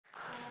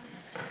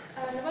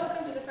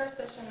first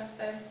session of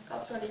the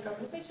Culture and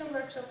Decarbonisation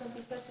workshop, and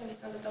this session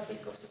is on the topic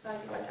of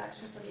society-wide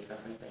action for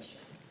decarbonisation.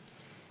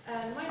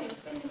 My name is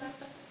Senni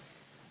Määttä.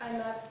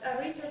 I'm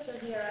a researcher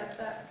here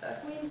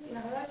at Queen's in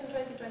a Horizon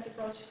 2020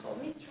 project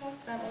called Mistral,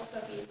 and I'm also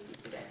a PhD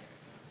student.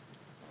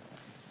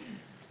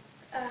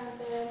 And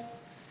the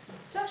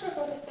structure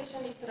for this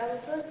session is that I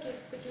will first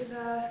give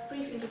a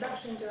brief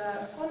introduction to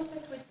a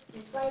concept which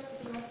inspired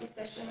the theme of this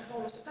session, a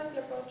whole society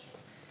approach.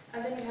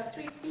 And then we have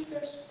three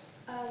speakers.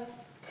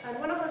 And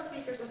one of our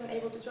speakers wasn't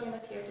able to join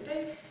us here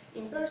today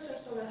in person,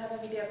 so we'll have a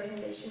video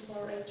presentation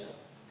for Rachael.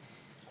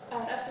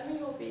 And after me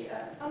will be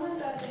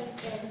Amanda, and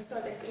then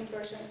so the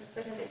in-person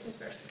presentations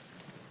first.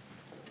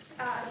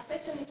 The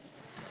session is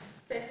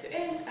set to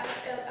end at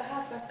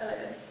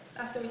 11:30,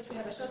 after which we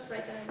have a short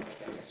break and then the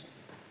second session.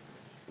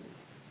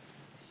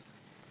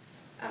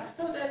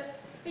 So the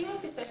theme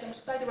of this session,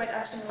 society-wide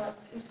action,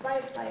 was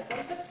inspired by a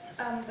concept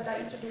that I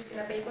introduced in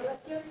a paper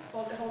last year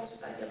called the whole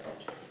society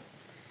approach.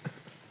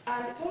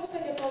 And this whole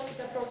society approach is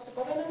an approach to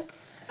governance.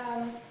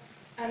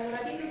 And what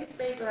I did in this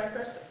paper, I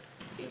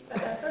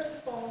first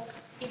of all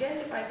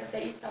identified that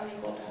there is something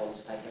called the whole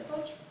society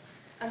approach.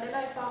 And then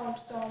I found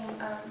some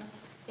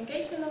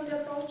engagement on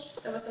the approach.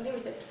 There was a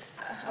limited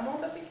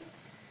amount of it.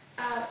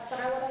 But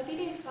what I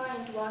didn't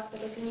find was the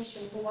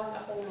definition for what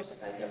a whole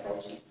society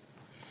approach is.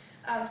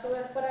 So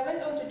what I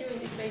went on to do in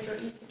this paper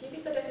is to give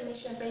it a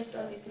definition based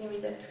on these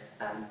limited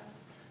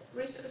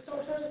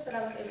resources that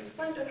I was able to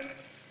find on it.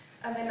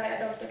 And then I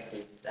adopted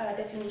this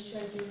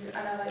definition to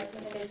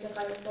analyzing energy and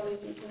climate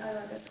policies in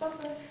Ireland and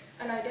Scotland,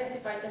 and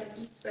identified that it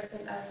is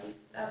present at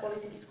this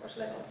policy discourse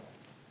level.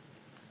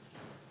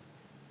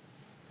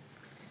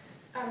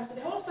 So the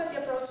whole society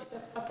approach is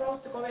an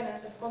approach to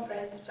governance of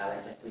comprehensive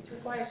challenges, which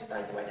requires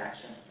society-wide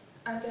action.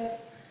 And the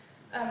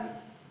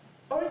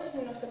origins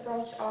of the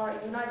approach are in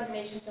United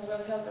Nations and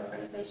World Health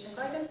Organization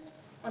guidance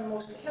on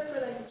mostly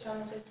health-related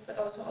challenges, but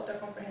also other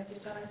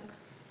comprehensive challenges.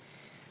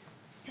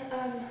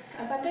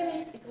 And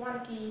pandemics is one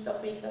key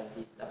topic that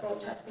this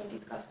approach has been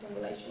discussed in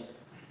relation to.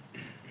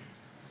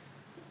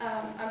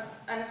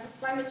 And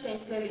climate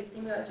change clearly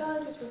similar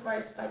challenges require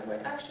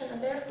society-wide action,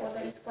 and therefore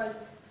there is quite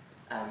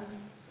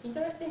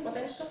interesting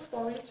potential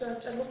for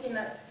research and looking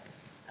at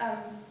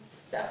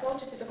the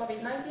approaches to the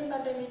COVID-19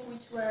 pandemic,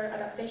 which were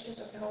adaptations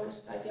of the whole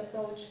society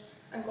approach,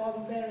 and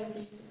comparing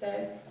these to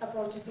the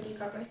approaches to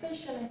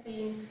decarbonisation and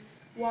seeing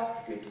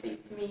what could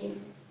this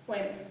mean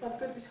what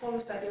could this whole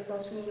society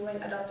approach mean when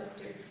adapted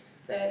to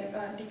the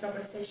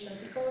decarbonisation?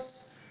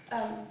 Because,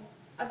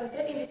 as I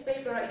said in this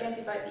paper, I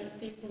identified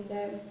this in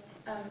the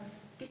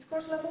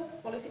discourse level,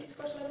 policy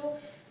discourse level,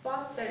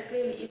 but there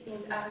clearly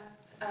isn't as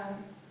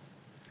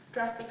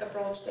drastic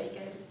approach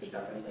taken to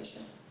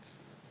decarbonisation.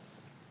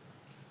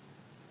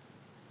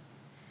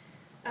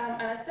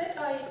 And as I said,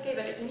 I gave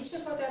a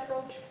definition for the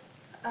approach,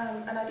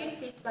 and I did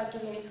this by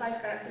giving it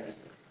 5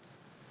 characteristics.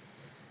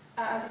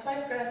 These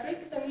 5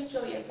 characteristics are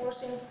mutually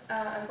enforcing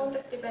and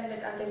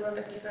context-dependent, and they work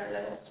at different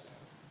levels.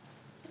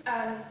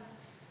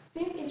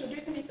 Since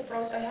introducing this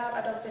approach, I have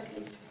adopted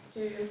it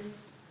to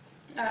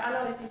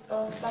analysis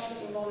of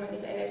public involvement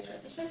in the energy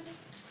transition.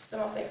 Some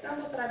of the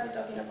examples that I'll be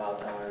talking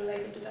about are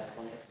related to that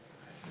context.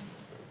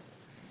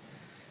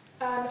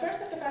 The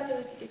first of the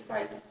characteristics is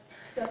crisis.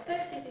 So as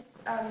said, this is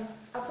an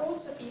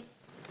approach that is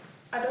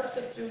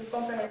adopted to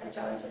comprehensive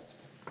challenges.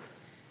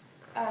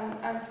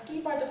 And the key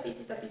part of this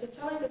is that these are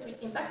challenges which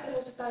impact the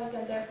whole society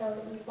and therefore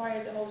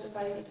require the whole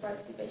society's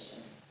participation.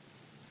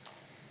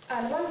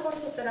 And one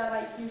concept that I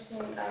like using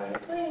when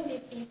explaining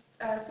this is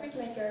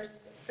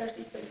Sweetmaker's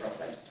persistent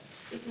problems.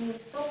 This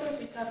means problems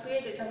which are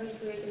created and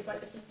recreated by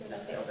the system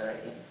that they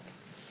operate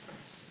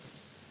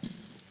in.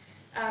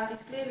 And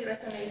this clearly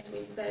resonates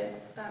with the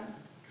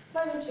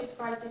climate change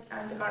crisis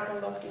and the carbon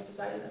locked-in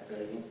society that we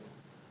live in.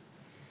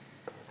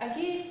 A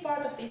key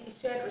part of this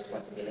is shared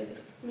responsibility,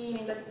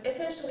 meaning that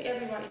essentially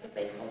everyone is a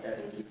stakeholder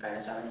in these kind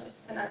of challenges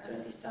and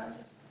answering these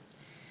challenges.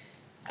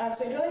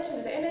 So in relation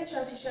to the energy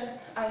transition,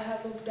 I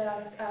have looked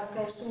at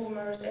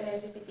prosumers,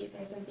 energy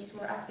citizens, and these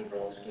more active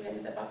roles given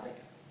to the public.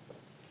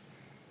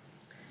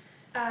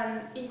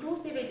 And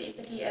inclusivity is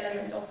a key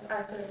element of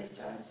answering this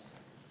challenge.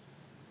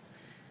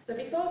 So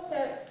because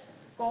the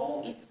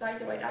goal is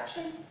society-wide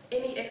action,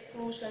 any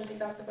exclusion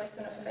becomes a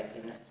question of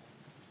effectiveness.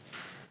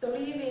 So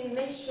leaving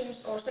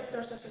nations or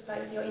sectors of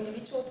society or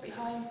individuals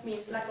behind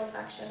means lack of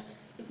action.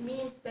 It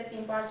means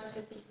setting parts of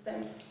the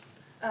system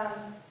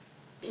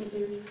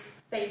into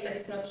state that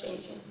is not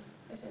changing,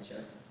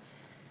 essentially.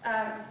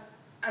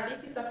 And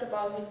this is talked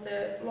about with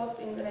a lot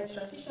in the energy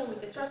transition, with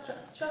the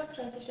just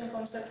transition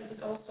concept, which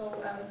is also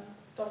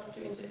talked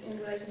to in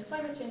relation to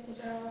climate change in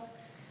general.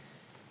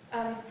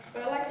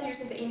 But I like to use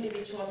the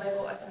individual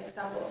level as an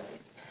example of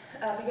this.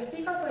 Because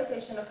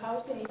decarbonisation of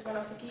housing is one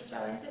of the key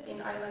challenges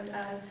in Ireland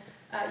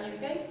and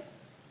UK.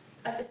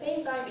 At the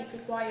same time, it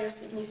requires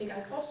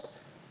significant cost.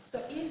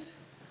 So if,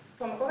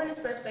 from a governance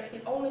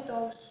perspective, only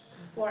those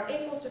who are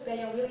able to pay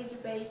and willing to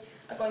pay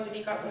are going to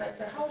decarbonise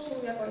their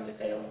housing, we are going to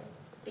fail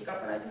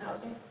decarbonising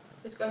housing.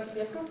 There's going to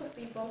be a group of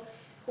people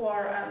who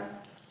are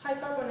high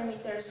carbon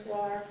emitters, who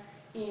are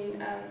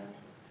in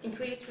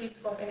increased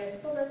risk of energy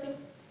poverty.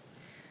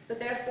 So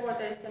therefore,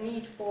 there is a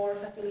need for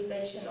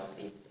facilitation of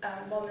these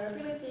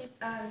vulnerabilities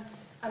and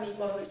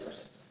unequal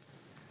resources.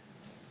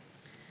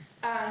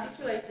 And this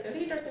relates to the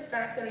leadership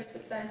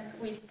characteristic then,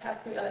 which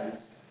has two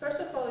elements. First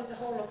of all is a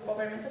whole of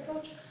government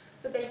approach,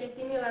 so taking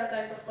similar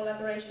type of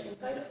collaboration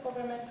inside of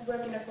government,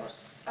 working across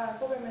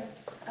government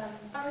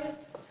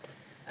areas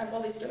and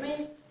policy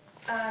domains,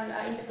 and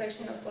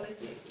integration of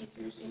policy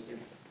issues into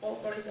all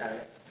policy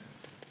areas.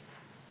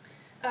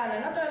 And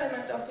another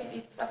element of it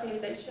is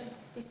facilitation.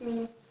 This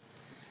means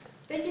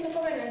taking a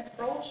governance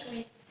approach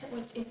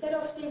which instead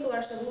of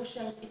singular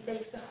solutions, it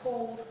takes a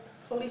whole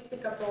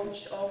holistic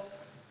approach of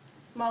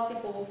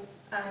multiple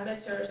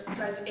measures to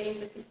try to aim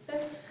the system,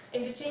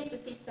 aim to change the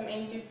system,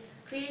 aim to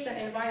create an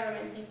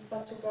environment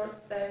that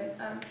supports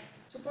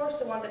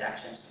the wanted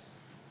actions.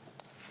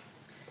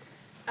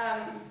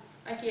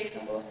 A key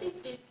example of this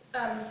is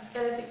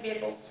electric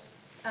vehicles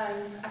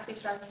and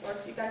active transport.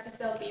 You can't just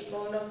tell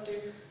people not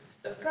to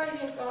stop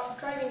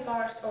driving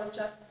cars or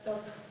just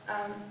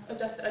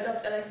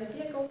adopt electric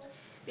vehicles,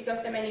 because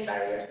there are many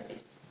barriers to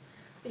this.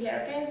 So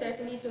here again, there's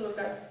a need to look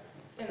at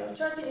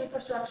charging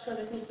infrastructure.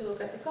 There's a need to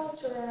look at the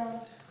culture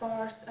around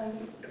cars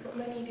and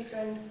many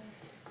different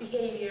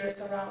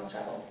behaviors around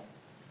travel.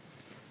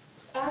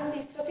 And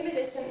this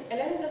facilitation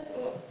element, as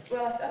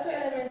well as other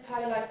elements,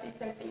 highlight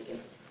systems thinking.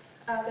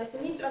 There's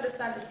a need to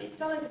understand that these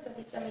challenges are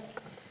systemic,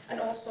 and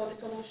also the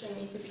solution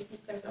needs to be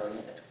systems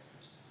oriented.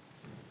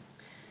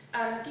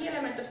 And key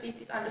element of this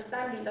is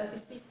understanding that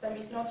this system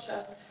is not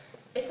just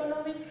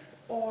economic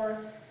or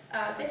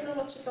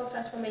technological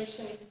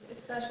transformation, it's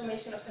a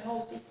transformation of the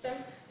whole system,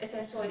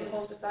 essentially the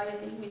whole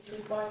society, which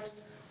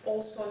requires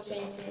also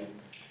changing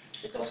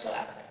the social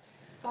aspects,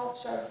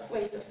 culture,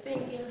 ways of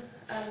thinking,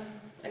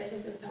 and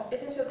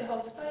essentially the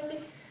whole society.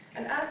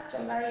 And as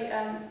John Barry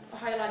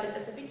highlighted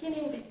at the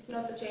beginning, this is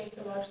not a change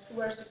towards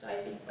worse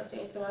society, but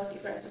change towards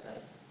different society.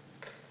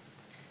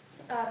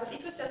 But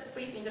this was just a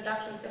brief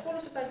introduction to the whole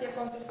society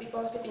concept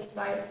because it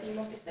inspired the theme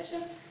of this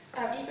session.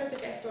 I'm eager to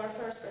get to our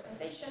first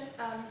presentation.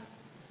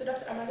 So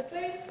Dr. Amanda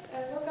Slevin,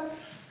 welcome.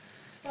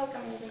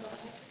 Welcome, you can go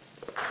ahead.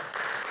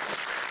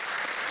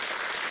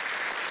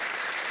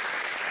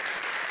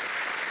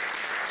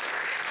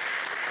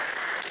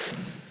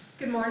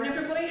 Good morning,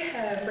 everybody.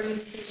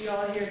 Brilliant to see you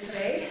all here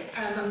today.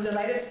 I'm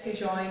delighted to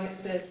join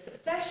this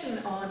session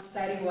on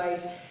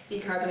society-wide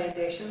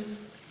decarbonisation.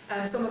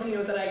 Some of you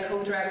know that I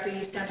co-direct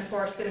the Centre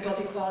for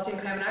Sustainability, Equality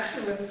and Climate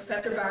Action with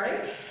Professor Barry,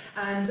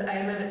 and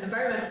I'm an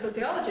environmental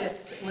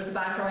sociologist with a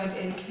background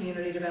in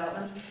community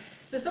development.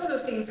 So some of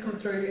those themes come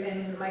through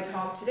in my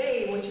talk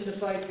today, which is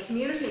about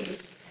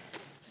communities,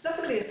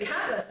 specifically as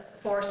catalysts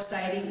for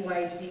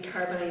society-wide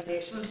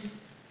decarbonisation.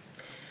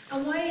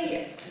 And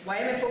why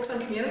am I focused on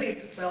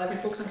communities? Well, I've been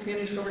focused on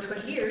communities for over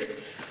 20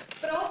 years,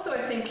 but also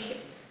I think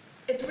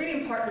it's a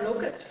really important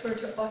locus for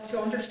us to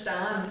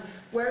understand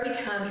where we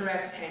can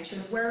direct attention,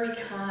 where we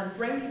can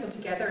bring people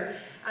together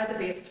as a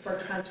basis for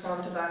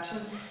transformative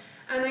action.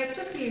 And I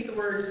specifically use the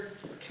word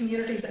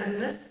communities in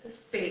this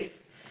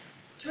space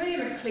to really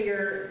make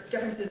clear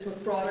differences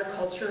with broader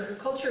culture.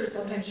 Culture is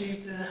sometimes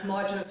used in a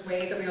homogenous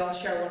way that we all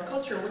share one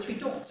culture, which we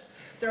don't.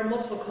 There are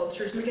multiple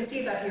cultures, and we can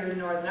see that here in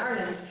Northern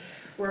Ireland,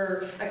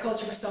 where a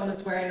culture for some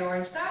is wearing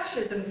orange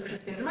sashes and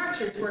participating in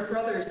marches, where for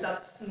others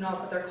that's not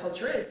what their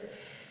culture is.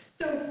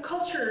 So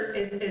culture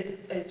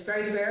is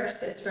very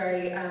diverse, it's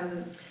very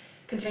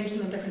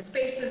contingent on different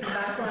spaces and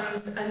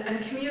backgrounds,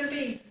 and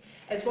communities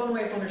is one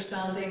way of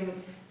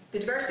understanding the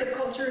diversity of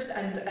cultures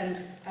and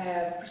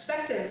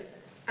perspectives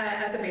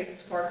as a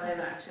basis for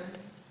climate action.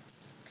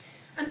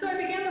 And so I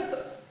begin with,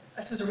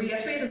 I suppose,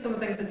 reiterating some of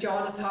the things that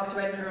John has talked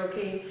about in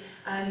Hiroki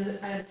and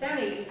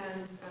Senni,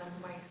 and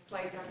my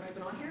slides aren't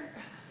moving on here.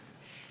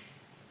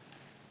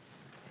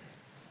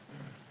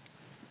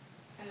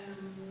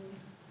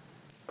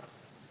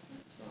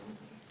 What's wrong?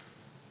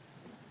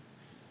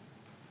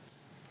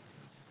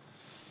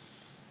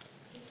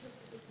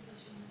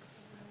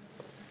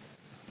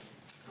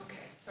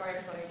 Okay, sorry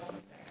everybody, 1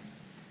 second.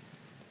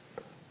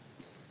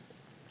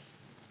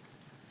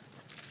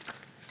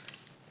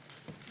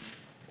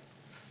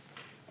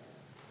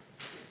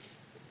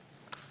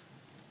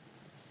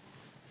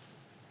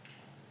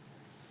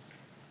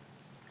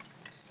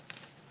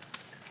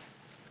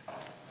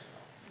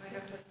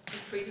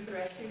 Free to the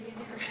rescue again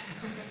here.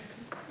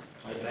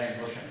 I blame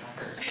Russian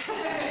hackers.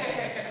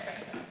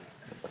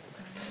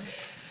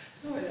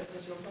 Oh, that's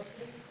what you want us to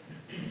do.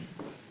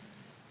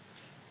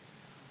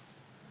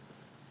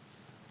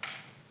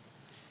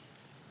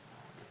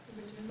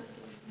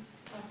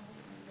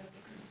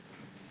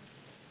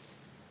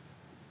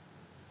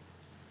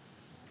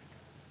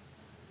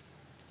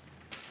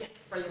 Yes,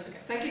 brilliant. Okay.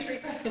 Thank you,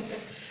 Teresa.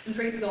 And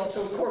Teresa is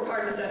also a core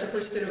part of the Centre for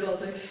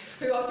Sustainability,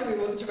 who also we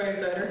won't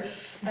survive better.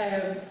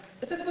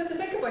 So I suppose to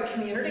think about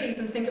communities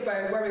and think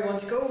about where we want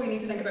to go, we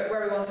need to think about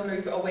where we want to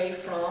move away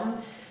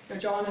from. You know,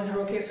 John and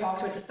Hiroki have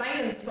talked about the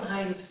science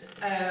behind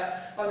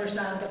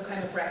understandings of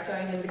climate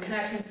breakdown and the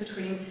connections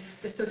between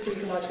the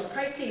socio-ecological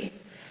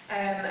crises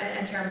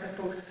in terms of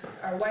both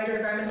our wider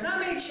environmental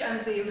damage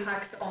and the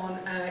impacts on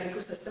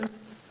ecosystems.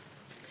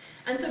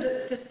 And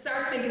so to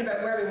start thinking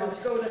about where we want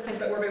to go, let's think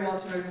about where we want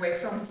to move away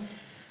from.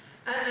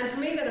 And for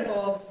me that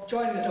involves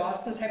joining the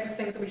dots and the type of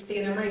things that we see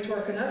in Emery's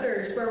work and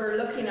others, where we're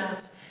looking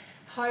at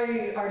how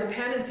our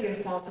dependency on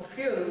fossil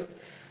fuels,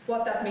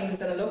 what that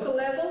means at a local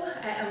level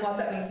and what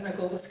that means on a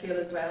global scale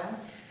as well.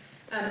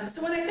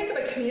 So when I think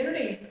about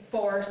communities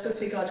for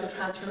socio-ecological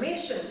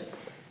transformation,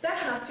 that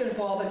has to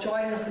involve a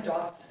joining of the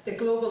dots, the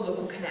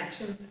global-local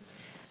connections,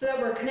 so that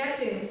we're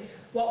connecting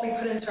what we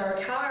put into our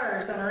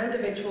cars and our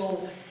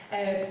individual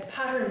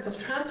patterns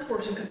of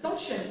transport and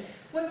consumption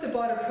with the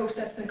broader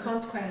process and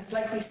consequence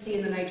like we see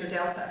in the Niger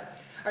Delta,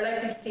 or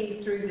like we see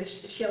through the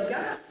shale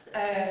gas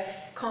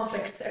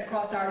conflicts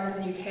across Ireland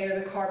and the UK, or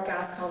the Corb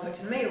gas conflict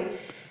in Mayo.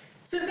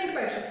 So to think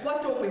about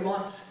what don't we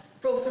want?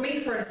 Well, for me,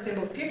 for a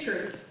sustainable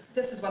future,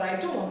 this is what I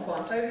don't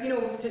want.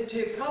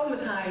 To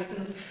problematise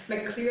and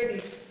make clear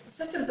these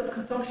systems of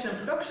consumption and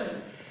production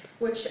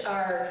which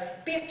are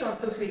based on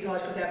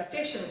socio-ecological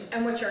devastation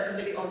and which are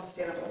completely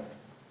unsustainable.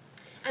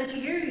 And to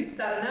use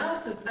that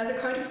analysis as a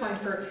counterpoint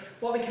for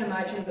what we can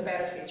imagine as a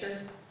better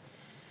future.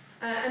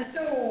 And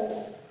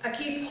so a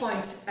key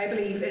point, I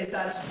believe, is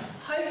that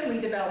how can we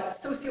develop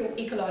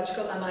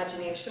socio-ecological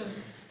imagination?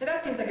 Now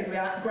that seems like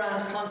a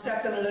grand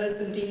concept, and it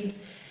is indeed.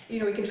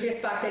 We can trace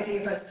back the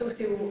idea of a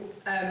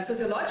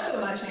sociological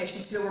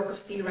imagination to the work of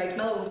C. Wright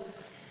Mills,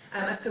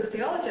 a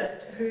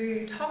sociologist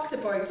who talked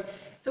about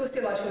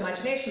sociological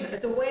imagination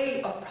as a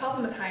way of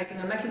problematising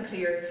and making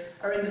clear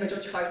our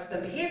individual choices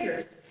and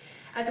behaviours,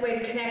 as a way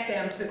to connect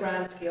them to the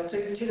grand scale,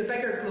 to the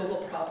bigger global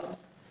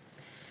problems.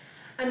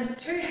 And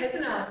to his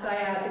analysis, I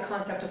add the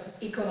concept of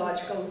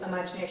ecological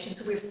imagination.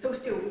 So we have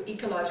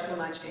socio-ecological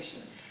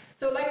imagination.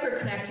 So like we're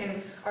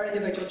connecting our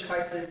individual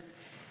choices,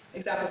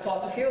 example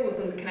fossil fuels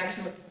and the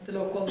connection with the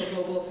local and the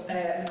global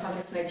in the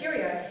context of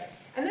Nigeria.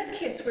 In this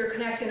case, we're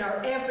connecting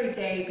our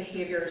everyday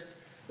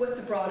behaviours with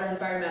the broader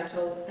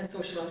environmental and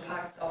social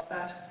impacts of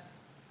that.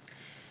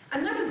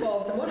 And that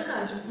involves, on one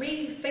hand,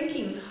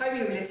 rethinking how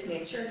we relate to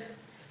nature,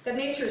 that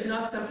nature is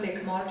not simply a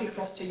commodity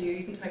for us to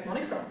use and to make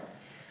money from.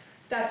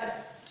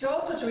 That to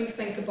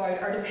rethink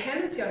about our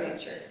dependency on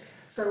nature,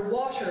 for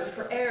water,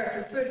 for air,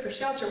 for food, for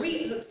shelter.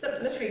 We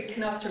literally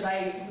cannot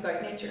survive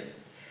without nature.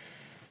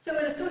 So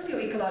in a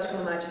socio-ecological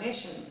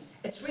imagination,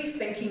 it's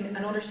rethinking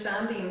and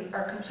understanding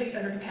our complete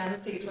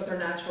interdependencies with our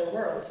natural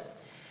world.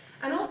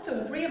 And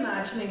also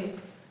reimagining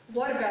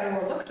what a better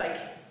world looks like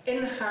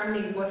in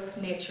harmony with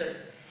nature,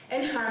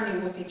 in harmony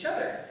with each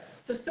other.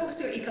 So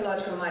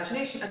socio-ecological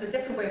imagination as a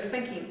different way of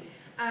thinking,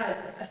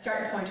 as a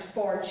starting point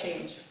for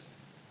change.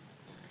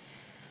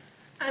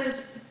 And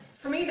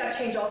for me, that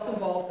change also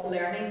involves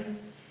learning.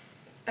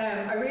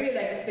 I really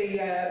like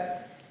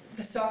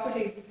the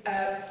Socrates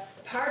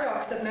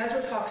paradox that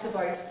Mesmer talks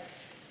about.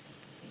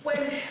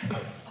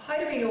 How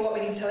do we know what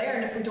we need to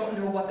learn if we don't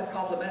know what the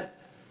problem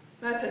is?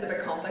 That sounds a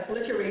bit complex. I'll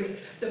let you read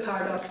the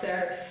paradox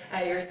there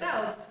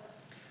yourselves.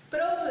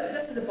 But ultimately,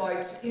 this is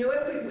about, if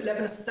we live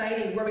in a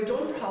society where we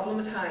don't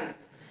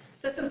problematise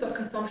systems of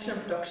consumption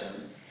and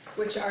production,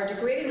 which are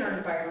degrading our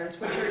environment,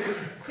 which are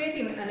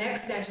creating an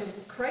existential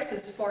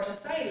crisis for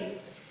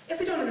society, if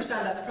we don't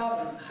understand that's a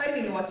problem, how do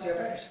we know what to do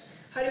about it?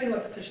 How do we know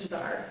what the solutions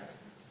are?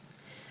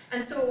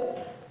 And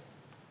so,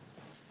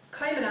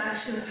 climate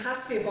action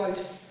has to be about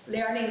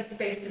learning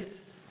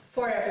spaces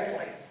for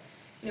everybody.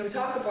 We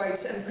talk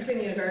about, and particularly in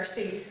the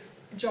university,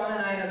 John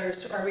and I and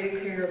others are really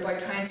clear about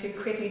trying to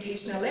create new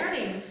teaching and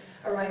learning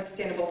around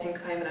sustainability and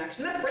climate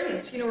action. That's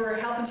brilliant. We're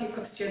helping to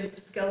equip students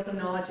with skills and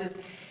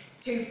knowledges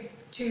to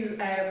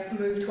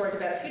move towards a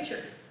better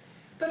future.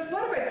 But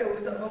what about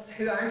those of us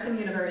who aren't in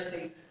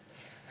universities,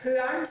 who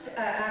aren't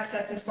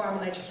accessing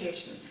formal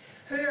education,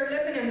 who are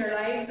living in their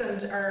lives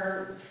and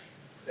are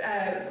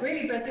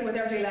really busy with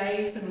everyday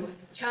lives and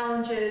with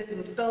challenges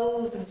and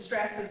bills and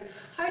stresses?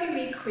 How do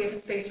we create a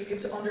space for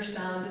people to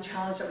understand the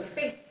challenge that we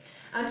face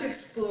and to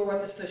explore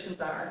what the solutions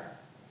are?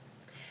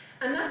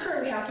 And that's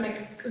where we have to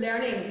make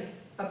learning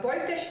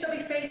about the issues that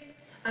we face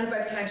and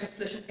about potential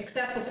solutions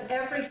accessible to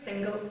every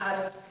single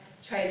adult,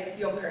 child,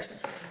 young person.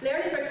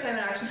 Learning about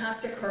climate action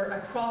has to occur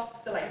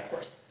across the life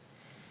course.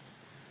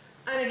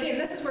 And again,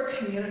 this is where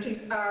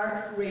communities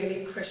are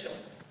really crucial.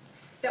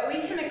 That we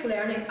can make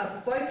learning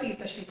about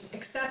these issues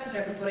accessible to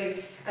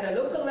everybody at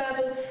a local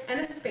level in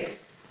a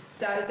space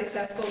that is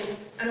accessible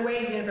in a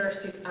way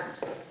universities aren't.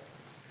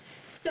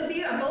 So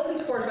I'm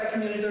building towards why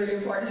communities are really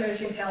important here,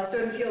 as you can tell. So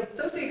it entails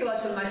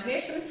socio-ecological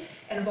imagination,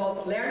 it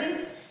involves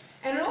learning,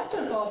 and it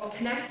also involves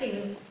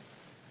connecting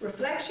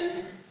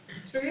reflection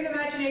through the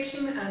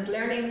imagination and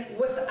learning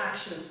with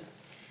action.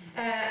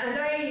 And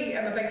I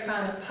am a big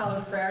fan of Paulo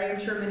Freire.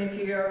 I'm sure many of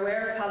you are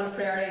aware of Paulo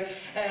Freire,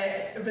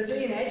 a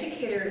Brazilian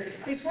educator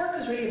whose work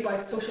was really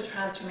about social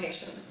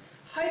transformation.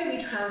 How do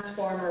we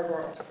transform our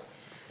world?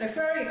 Now,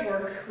 Freire's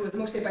work was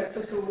mostly about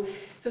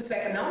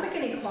socioeconomic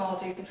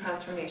inequalities and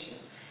transformation.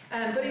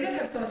 But he did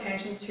have some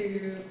attention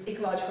to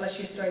ecological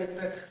issues throughout his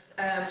books,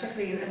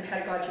 particularly in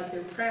Pedagogy of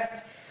the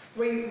Oppressed,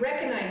 where he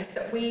recognised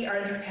that we are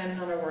interdependent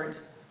on our world.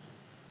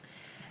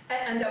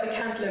 and that we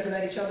can't live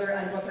without each other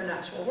and with our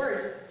natural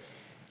world.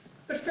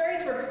 But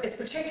Ferry's work is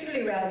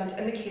particularly relevant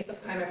in the case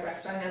of climate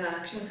breakdown and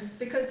action,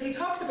 because he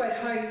talks about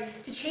how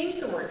to change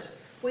the world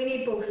we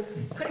need both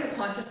critical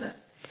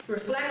consciousness,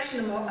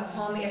 reflection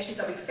upon the issues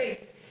that we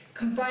face,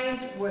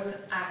 combined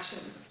with action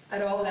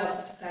at all levels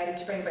of society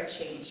to bring about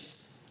change.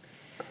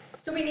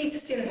 So we need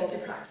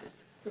sustainability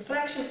practices,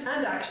 reflection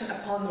and action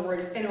upon the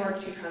world in order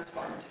to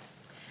transform it.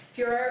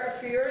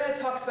 Fiora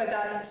talks about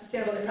that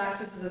sustainability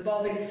practices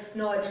involving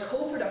knowledge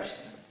co-production,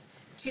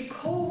 to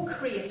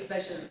co-create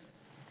visions,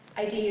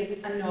 ideas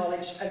and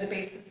knowledge as a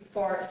basis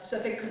for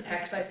specific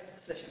contextualised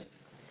solutions.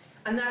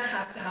 And that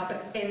has to happen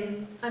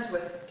in and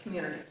with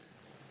communities.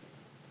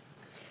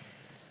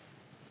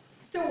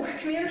 So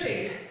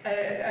community,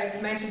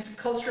 I've mentioned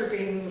culture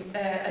being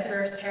a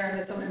diverse term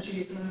that's sometimes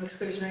used in an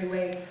exclusionary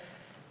way.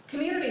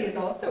 Community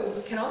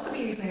can also be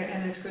used in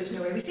an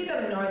exclusionary way. We see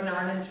that in Northern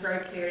Ireland very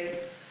clearly,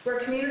 where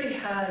community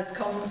has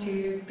come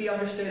to be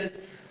understood as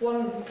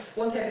one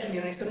type of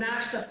community, so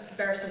nationalist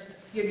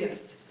versus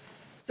unionist.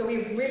 So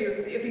we've really,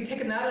 if you take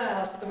that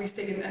analysis that we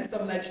see in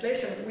some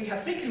legislation, we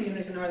have three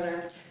communities in Northern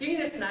Ireland: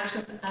 unionists,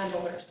 nationalists and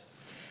others.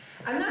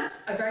 And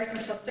that's a very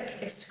simplistic,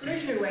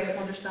 exclusionary way of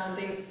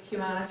understanding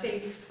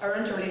humanity, our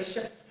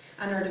interrelationships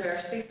and our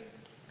diversities.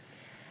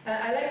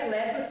 I like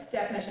Ledwith's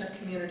definition of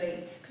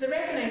community, because it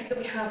recognises that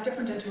we have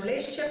different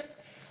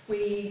interrelationships,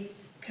 we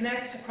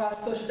connect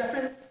across social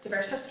difference,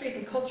 diverse histories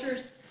and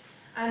cultures,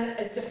 and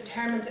is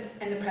determined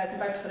in the present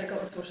by political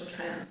and social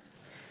trends.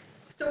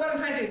 So what I'm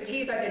trying to do is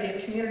tease out the idea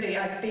of community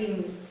as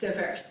being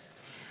diverse,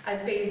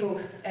 as being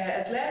both,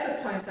 as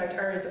Ledwith points out,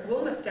 or as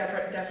Woolman's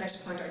definition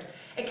points out,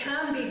 it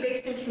can be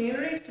based in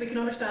communities, so we can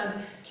understand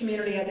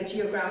community as a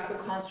geographical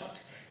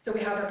construct. So we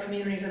have our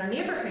communities in our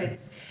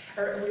neighbourhoods,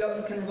 or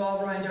we can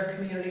revolve around our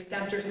community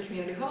centres and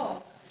community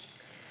halls.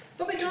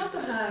 But we can also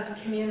have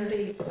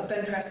communities of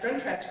interest or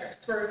interest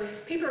groups, where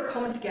people are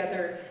coming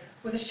together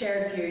with a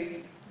shared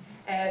view.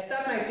 So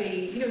that might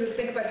be,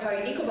 think about how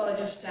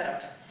eco-villages are set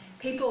up.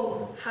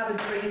 People have a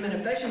dream and a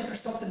vision for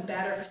something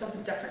better, for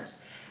something different.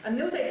 And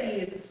those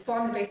ideas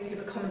form the basis of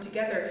people coming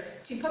together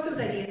to put those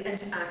ideas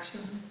into action.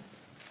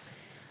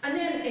 And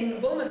then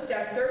in Woolman's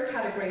third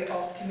category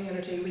of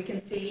community, we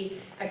can see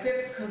a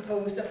group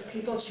composed of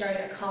people sharing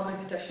a common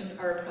condition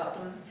or a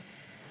problem.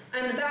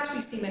 And in that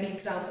we see many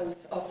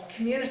examples of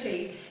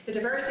community, the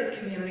diversity of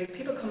communities,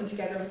 people coming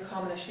together with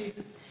common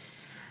issues.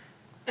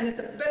 And it's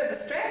a bit of a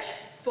stretch,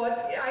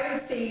 but I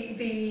would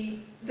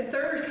see the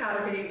third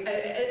category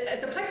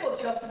is applicable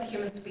to us as a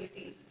human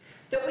species,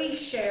 that we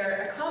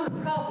share a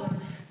common problem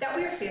that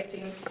we're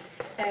facing,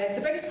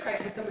 the biggest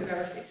crisis that we've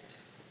ever faced.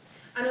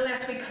 And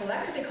unless we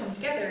collectively come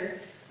together,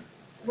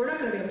 we're not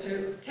going to be able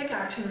to take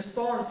action,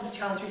 respond to the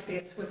challenge we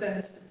face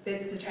within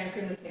the time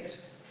frame that's needed.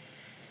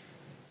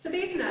 So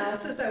these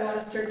analyses, I want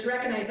us to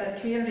recognise that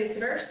community is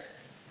diverse.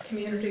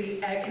 Community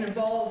can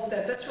involve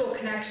the visceral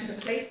connection to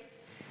place,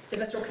 the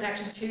visceral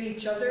connection to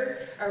each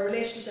other, our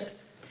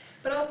relationships,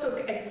 but also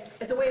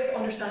it's a way of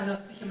understanding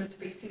us as a human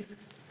species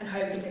and how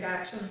we can take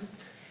action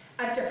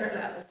at different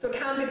levels. So it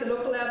can be the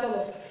local level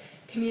of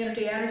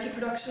community energy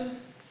production,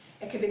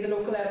 it could be the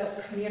local level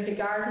of community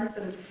gardens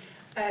and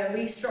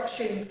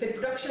restructuring food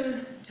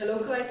production to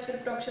localise food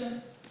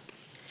production.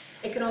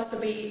 It can also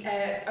be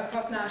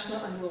across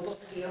national and global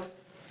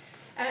scales.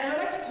 And I'd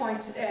like to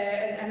point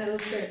and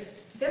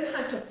illustrate the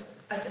impact of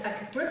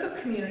a group of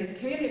communities, a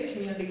community of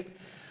communities,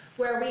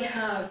 where we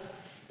have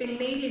been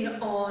leading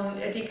on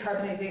a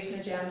decarbonisation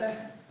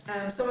agenda.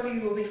 Some of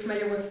you will be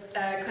familiar with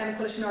Climate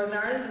Coalition Northern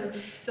Ireland,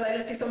 and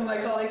delighted to see some of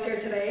my colleagues here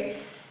today,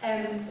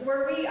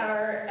 where we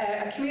are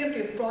a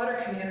community of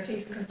broader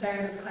communities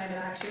concerned with climate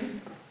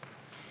action.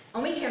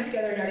 And we came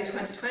together in early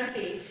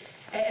 2020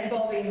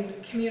 involving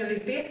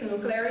communities based in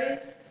local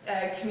areas,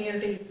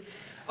 communities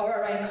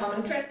around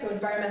common interests, so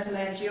environmental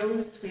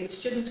NGOs, we had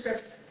students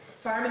groups,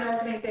 farming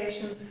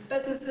organisations,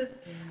 businesses,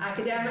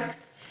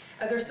 academics,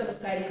 other civil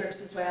society groups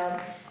as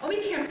well. And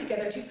we came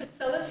together to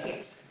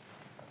facilitate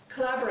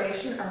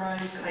collaboration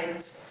around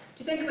climate,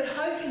 to think about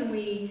how can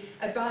we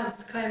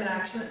advance climate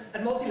action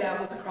at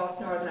multi-levels across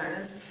Northern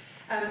Ireland.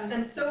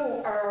 And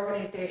so our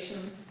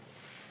organisation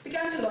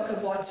began to look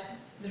at what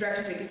the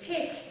directions we could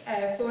take,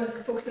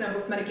 focusing on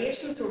both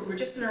mitigation, so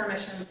reducing our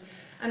emissions,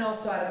 and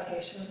also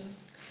adaptation.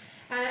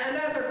 And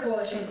as our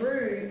coalition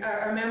grew,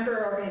 our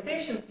member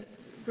organisations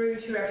grew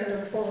to represent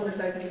over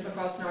 400,000 people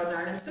across Northern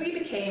Ireland. So we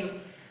became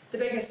the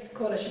biggest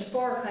coalition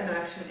for climate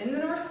action in the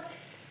north,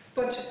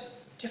 but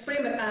to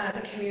frame it as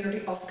a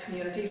community of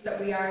communities, that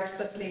we are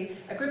explicitly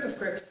a group of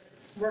groups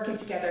working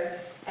together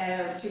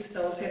to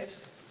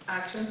facilitate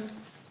action.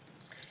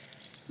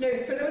 Now,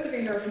 for those of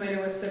you who are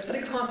familiar with the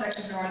political context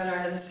of Northern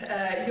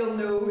Ireland, you'll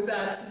know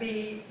that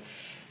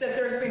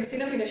there's been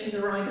significant issues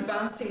around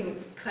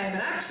advancing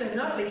climate action,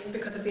 not least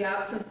because of the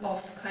absence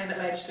of climate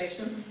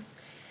legislation.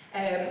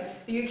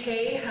 The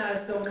UK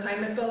has its own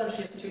climate bill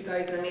introduced in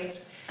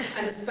 2008,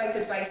 and despite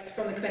advice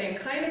from the Committee on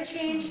Climate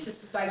Change,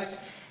 despite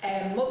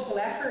multiple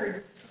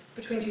efforts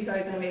between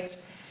 2008,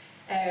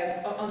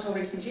 until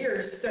recent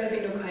years, there had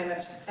been no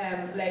climate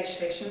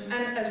legislation,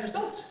 and as a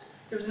result,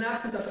 there was an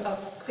absence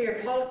of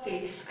clear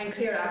policy and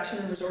clear action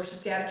and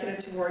resources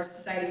dedicated towards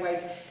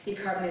society-wide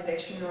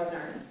decarbonisation in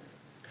Northern Ireland.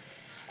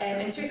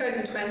 In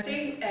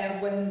 2020,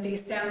 when the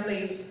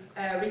Assembly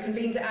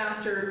reconvened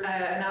after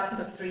an absence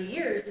of 3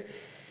 years,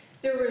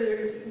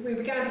 we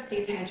began to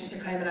see attention to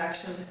climate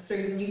action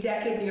through the New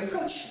Decade, New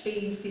Approach,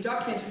 the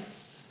document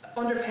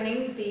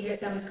underpinning the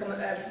Assembly's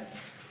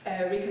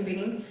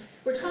reconvening.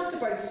 We're talked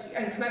about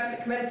and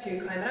committed to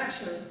climate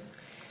action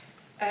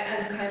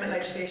and climate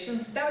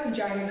legislation. That was in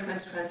January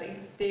 2020.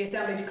 The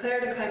Assembly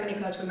declared a climate and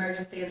ecological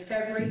emergency in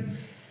February.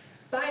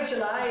 By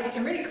July, it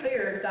became really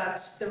clear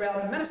that the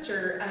relevant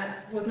minister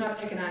was not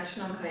taking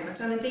action on climate,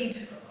 and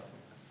indeed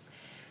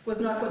was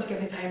not going to give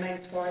any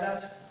timelines for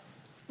that.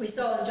 We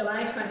saw in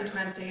July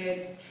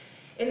 2020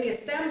 in the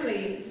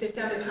Assembly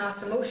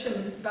passed a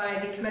motion by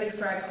the Committee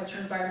for Agriculture,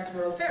 Environment and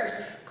Rural Affairs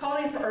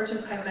calling for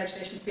urgent climate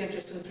legislation to be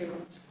introduced in 3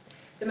 months.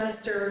 The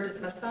Minister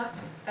dismissed that,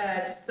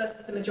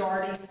 dismissed the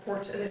majority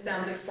support in the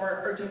Assembly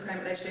for urgent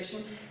climate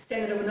legislation,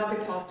 saying that it would not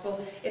be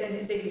possible.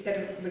 Indeed, he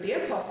said it would be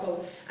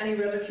impossible, and he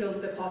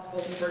ridiculed the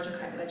possibility of urgent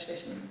climate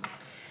legislation.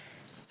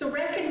 So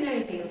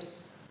recognising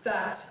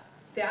that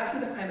the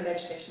absence of climate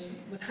legislation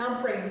was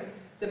hampering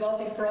the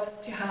ability for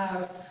us to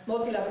have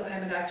multi-level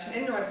climate action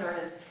in Northern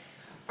Ireland,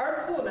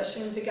 our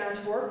coalition began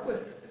to work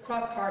with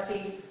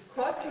cross-party,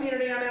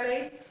 cross-community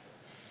MLAs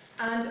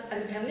and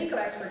independent legal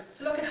experts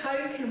to look at how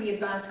can we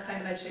advance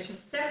climate legislation,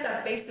 set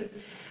that basis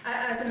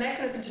as a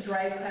mechanism to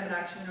drive climate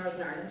action in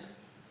Northern Ireland.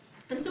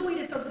 And so we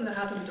did something that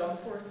hasn't been done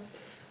before.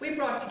 We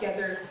brought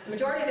together the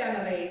majority of the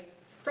MLAs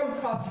from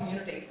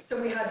cross-community.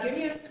 So we had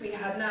unionists, we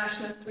had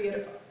nationalists, we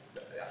had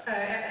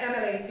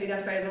MLAs who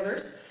identify as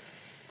others,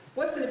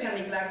 with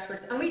independent legal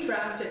experts, and we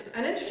drafted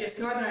and introduced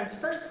Northern Ireland's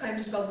first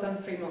climate bill within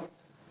 3 months.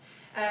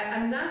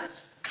 And that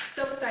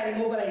civil-society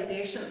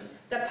mobilisation,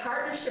 that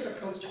partnership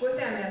approach with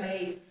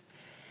MLAs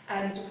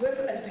and with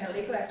independent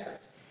legal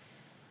experts,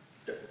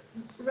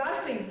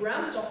 radically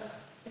ramped up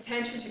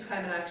attention to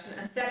climate action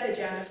and set the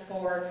agenda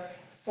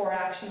for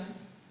action.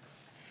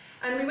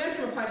 And we went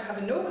from a point of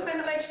having no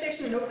climate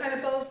legislation and no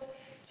climate bills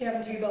to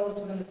having 2 bills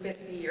within the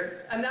space of a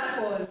year. And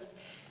that was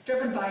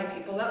driven by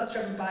people, that was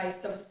driven by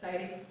civil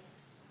society.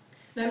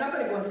 Now, I'm not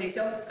going to go into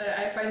detail.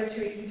 I find it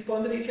too easy to go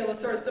into detail of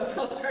sort of stuff, and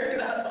I'll spare you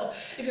that.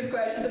 If you have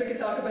questions, we can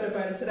talk a bit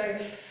about it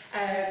today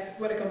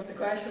when it comes to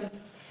questions.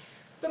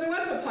 But we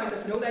went from a point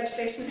of no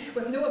legislation,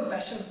 with no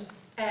ambition,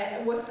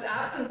 with the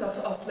absence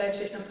of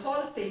legislation and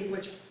policy,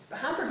 which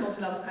hampered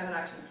multi-level climate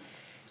action,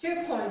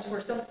 to a point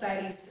where civil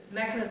society's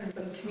mechanisms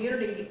and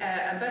community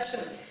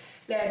ambition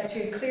led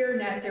to clear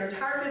net zero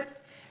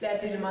targets, led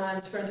to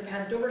demands for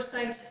independent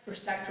oversight, for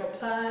sectoral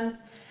plans,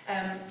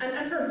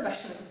 and for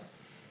ambition.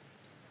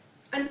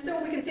 And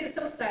so we can see that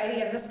civil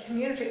society and this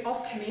community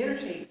of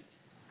communities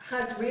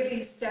has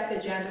really set the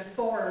agenda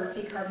for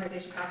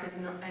decarbonisation pathways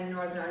in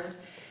Northern Ireland.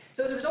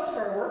 So as a result of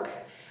our work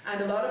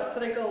and a lot of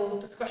political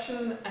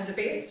discussion and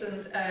debate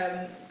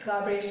and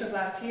collaboration of the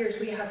last 2 years,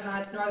 we have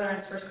had Northern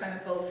Ireland's first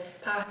climate bill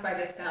passed by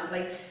the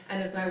Assembly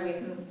and is now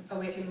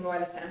awaiting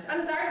royal assent.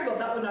 And it's arguable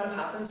that would not have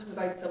happened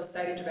without civil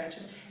society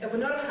intervention. It would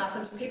not have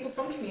happened if people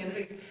from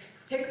communities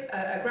take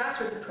a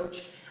grassroots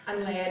approach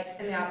and led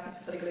in the absence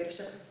of political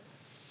leadership.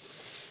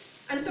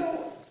 And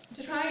so,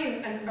 to try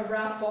and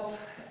wrap up,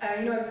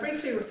 I've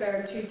briefly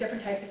referred to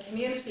different types of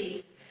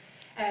communities,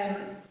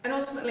 and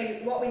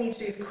ultimately what we need to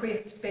do is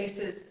create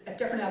spaces at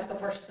different levels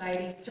of our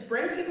societies to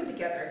bring people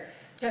together,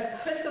 to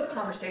have critical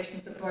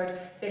conversations about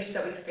the issues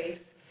that we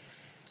face,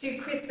 to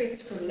create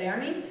spaces for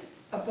learning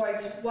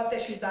about what the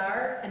issues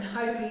are and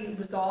how do we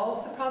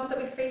resolve the problems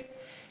that we face,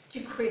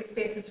 to create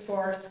spaces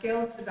for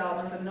skills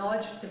development and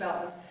knowledge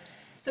development,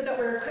 so that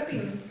we're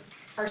equipping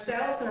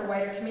ourselves and our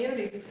wider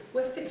communities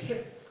with the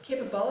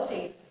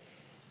capabilities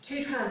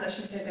to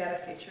transition to a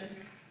better future.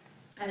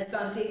 As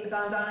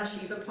Vandana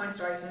Shiva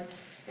pointed out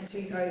in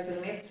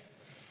 2008,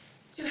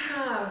 to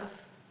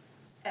have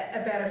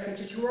a better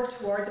future, to work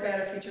towards a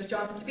better future, as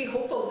Johnson, to be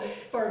hopeful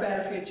for a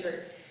better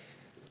future,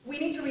 we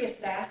need to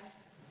reassess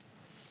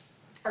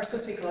our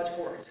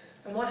socio-ecological world.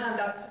 On one hand,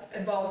 that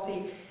involves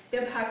the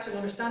impact and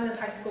understanding the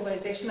impact of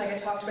globalisation, like I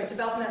talked about,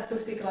 developing that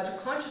socio-ecological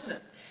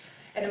consciousness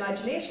and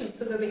imagination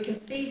so that we can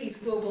see these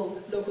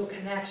global, local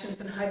connections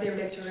and how they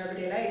relate to our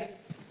everyday lives.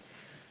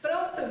 But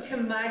also to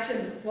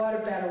imagine what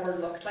a better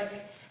world looks like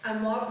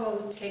and what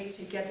will it take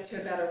to get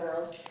to a better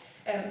world.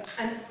 And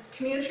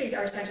communities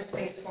are essential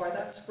space for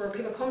that, where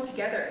people come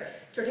together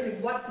to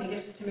articulate what's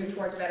needed to move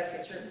towards a better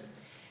future,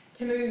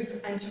 to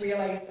move and to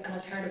realise an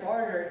alternative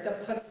order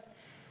that puts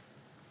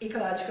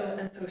ecological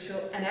and social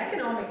and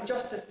economic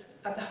justice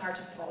at the heart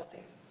of policy.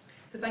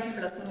 So thank you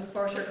for listening. I look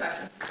forward to your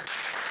questions.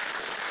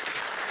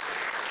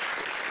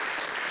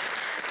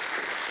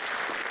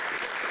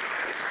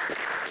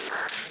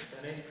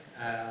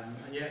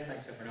 And yeah,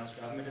 thanks everyone else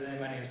for having me today.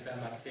 My name is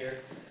McAteer.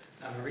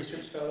 I'm a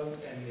research fellow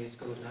in the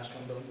School of National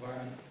and Built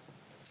Environment,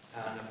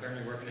 and I'm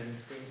currently working in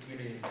Queen's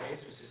Community in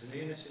Place, which is a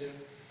new initiative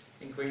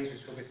in Queens,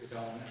 which focuses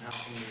on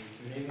enhancing the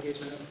community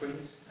engagement of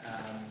Queens,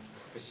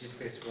 which is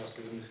based across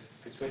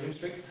Fitzwilliam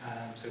Street.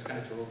 So it's kind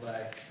of told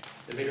by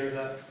the leader of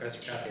that,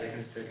 Professor Kathy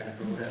Higgins, to kind of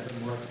promote it a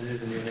bit more because it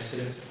is a new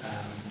initiative.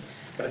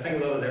 But I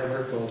think a lot of their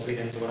work will lead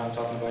into what I'm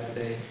talking about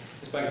today,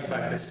 despite the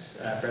fact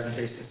this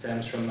presentation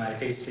stems from my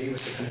PhD,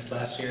 which I finished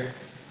last year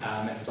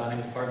in the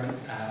planning department,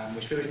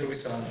 which really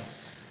focused on,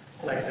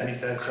 like Senni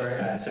said,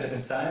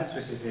 citizen science,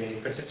 which is a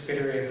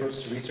participatory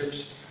approach to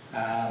research.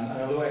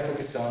 And although I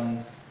focused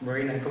on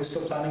marine and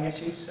coastal planning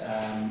issues,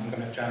 I'm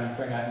going to try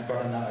and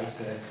broaden that out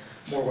to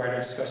more wider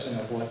discussion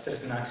of what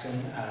citizen action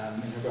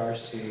in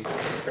regards to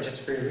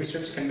participatory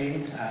research can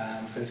mean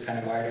for this kind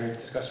of wider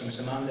discussion which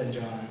Amanda and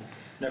John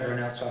and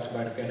everyone else talked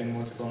about of getting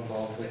more people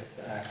involved with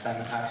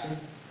climate action.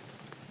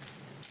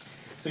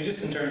 So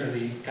just in terms of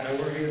the kind of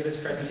overview of this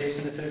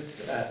presentation, this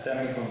is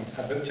stemming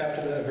from a book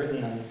chapter that I've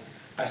written and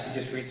actually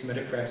just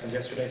resubmitted corrections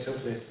yesterday, so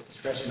hopefully it's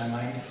fresh in my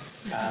mind.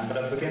 But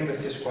I'll begin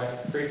with just quite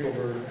a brief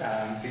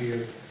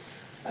overview of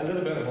a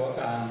little bit of what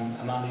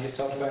Amanda just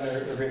talked about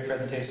in her great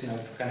presentation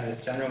of kind of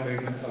this general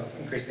movement of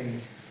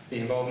increasing the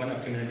involvement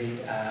of community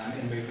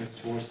in movements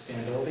towards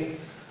sustainability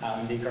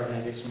and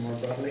decarbonisation more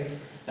broadly.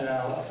 And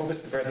then I'll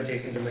focus the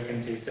presentation to look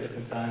into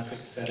citizen science, which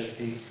I said is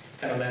the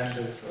kind of lens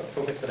of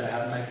focus that I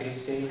had in my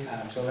PhD.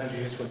 So I'll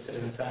introduce what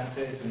citizen science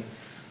is and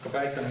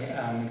provide some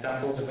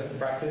examples of it in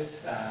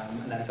practice,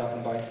 and then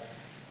talking about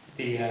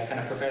the kind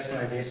of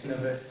professionalisation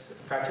of this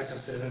practice of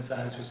citizen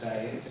science, which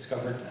I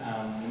discovered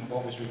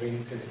what was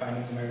revealed through the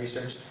findings of my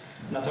research.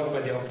 And I'll talk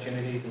about the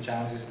opportunities and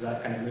challenges of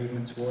that kind of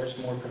movement towards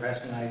more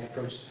professionalised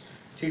approach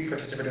to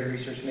participatory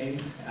research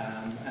means,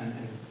 and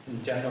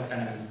in general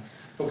kind of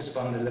focus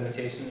upon the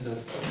limitations of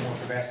a more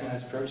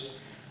professionalised approach,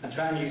 and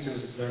try and use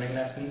those as learning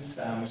lessons,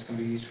 which can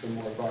be used for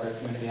more broader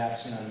community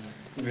action and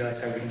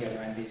realise how we can get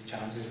around these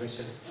challenges which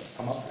have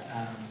come up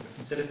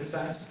in citizen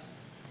science.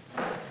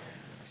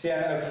 So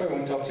yeah, I probably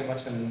won't talk too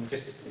much on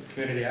just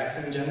community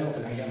action in general,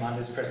 because I think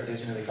Amanda's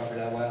presentation really covered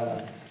that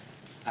well.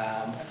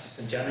 And just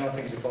in general, I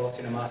think we've all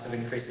seen a massive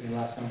increase in the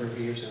last number of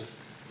years of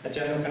a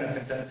general kind of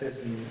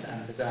consensus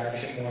and desire to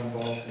get more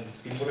involved and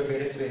be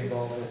motivated to be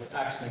involved with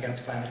action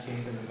against climate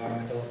change and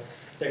environmental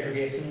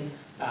degradation,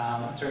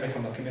 certainly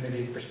from a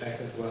community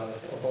perspective as well,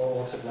 of all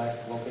walks of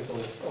life, of all people,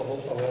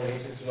 of all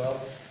ages as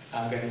well,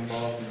 getting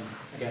involved. And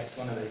I guess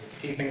one of the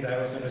key things I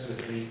always noticed was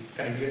the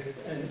kind of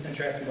youth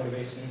interest and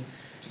motivation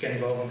to get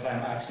involved in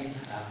climate action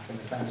from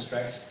the climate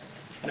strikes.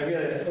 And I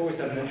really always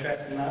had an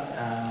interest in that.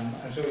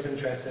 I was always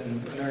interested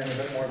in learning a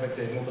bit more about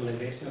the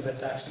mobilisation of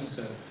this action,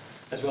 so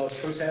as well as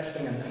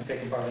protesting and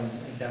taking part in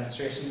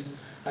demonstrations,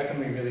 how can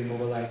we really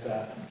mobilise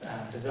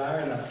that desire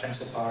and that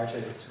potential power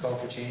to call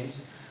for change?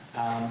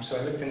 So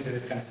I looked into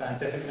this kind of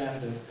scientific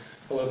lens of,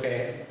 well,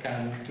 okay,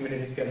 can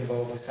communities get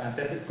involved with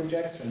scientific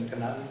projects, and can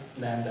that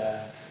lend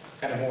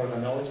kind of more of a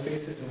knowledge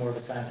basis and more of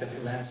a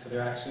scientific lens to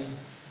their action?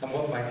 And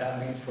what might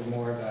that mean for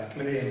more of a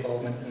community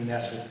involvement in the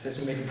actual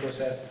decision-making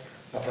process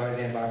of how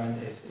the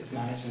environment is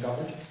managed and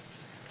governed?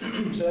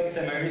 So like I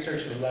said, my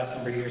research over the last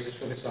number of years is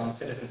focused on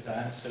citizen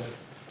science. So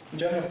in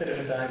general,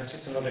 citizen science is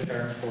just another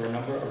term for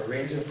a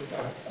range of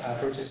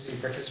approaches to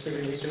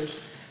participatory research,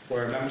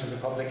 where members of the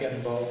public get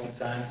involved in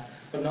science,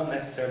 but not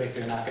necessarily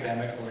through an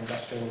academic or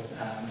industrial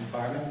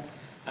environment.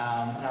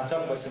 And I'll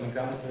talk about some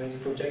examples of these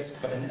projects,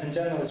 but in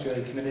general it's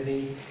really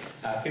community,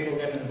 people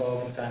getting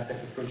involved in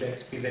scientific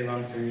projects, be they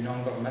run through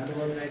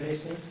non-governmental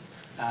organisations,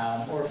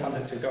 or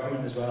funded through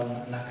government as well,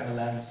 and that kind of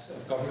lens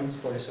of government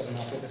support is something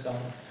I'll focus on,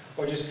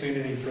 or just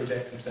community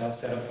projects themselves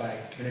set up by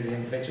community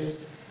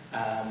individuals,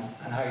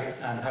 and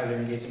how they're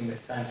engaging with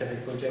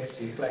scientific projects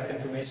to collect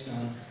information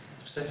on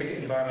specific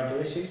environmental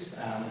issues,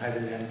 how they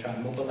then try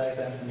and mobilise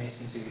that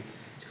information to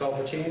call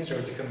for change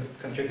or to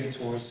contribute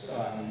towards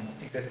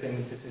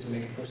existing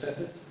decision-making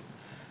processes.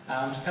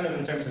 So kind of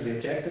in terms of the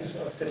objectives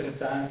of citizen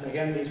science, and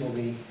again these will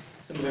be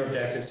similar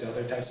objectives to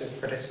other types of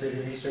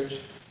participatory research,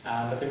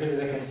 but they're really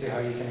looking into how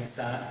you can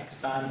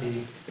expand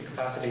the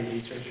capacity of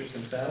researchers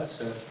themselves.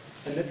 So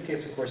in this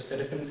case, of course,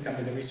 citizens can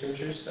be the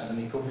researchers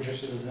and the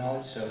co-producers of the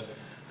knowledge. So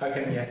how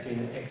can the SC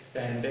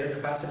extend their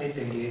capacity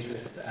to engage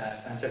with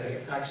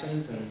scientific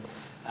actions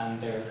and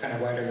their kind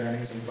of wider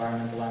learnings of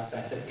environmental and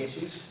scientific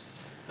issues?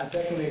 And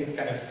secondly,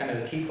 kind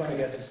of the key point, I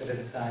guess, of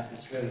citizen science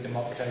is to really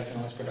democratise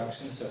knowledge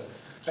production. So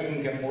how can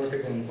we get more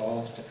people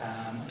involved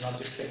and not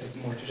just stick with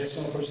more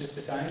traditional approaches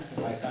to science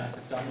and why science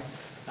is done,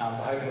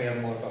 but how can we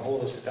have more of a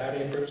whole of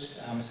society approach,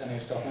 as Senni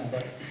was talking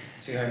about,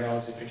 to how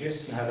knowledge is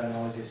produced and how that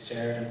knowledge is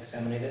shared and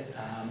disseminated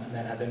and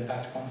then has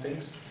impact upon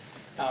things.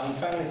 And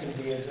finally,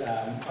 simply is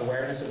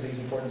awareness of these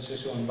important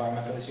social and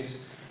environmental issues,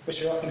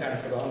 which are often kind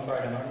of forgotten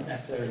about and aren't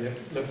necessarily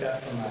looked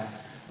at from a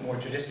more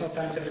traditional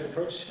scientific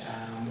approach,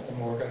 or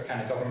more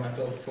kind of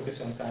governmental focus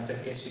on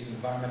scientific issues and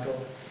environmental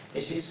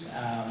issues.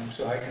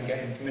 So how can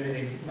getting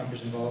community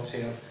members involved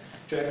who have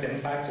direct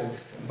impact of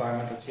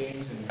environmental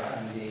change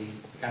and the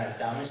kind of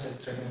damage that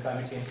certain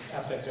climate change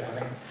aspects are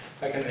having,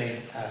 how can they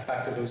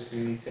factor those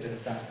through these citizen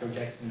science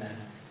projects and then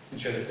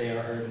ensure that they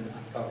are heard and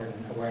covered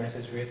and awareness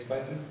is raised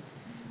about them?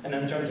 And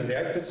in terms of the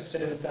outputs of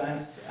citizen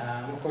science,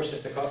 of course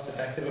it's a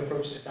cost-effective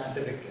approach to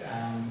scientific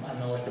and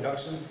knowledge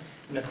production,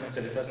 in the sense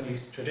that it doesn't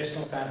use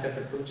traditional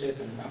scientific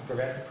approaches and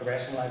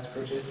professionalised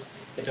approaches.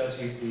 It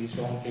does use these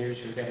volunteers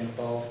who get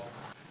involved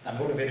and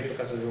motivated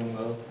because of their own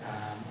will,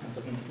 and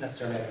doesn't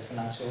necessarily have a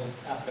financial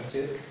aspect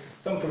to it.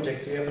 Some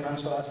projects do have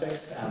financial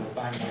aspects, but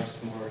by and large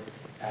it's more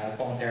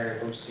voluntary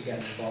approach to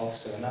getting involved.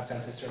 So in that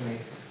sense it's certainly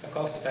a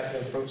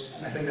cost-effective approach,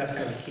 and I think that's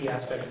kind of a key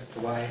aspect as to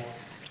why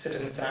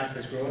citizen science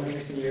has grown in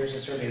recent years,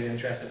 and certainly the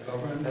interest of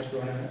government has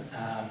grown in it,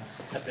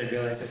 as they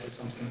realise this is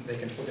something that they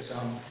can focus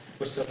on,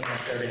 which doesn't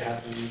necessarily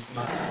have the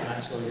massive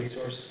financial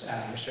resource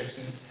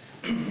restrictions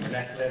or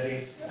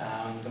necessities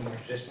the more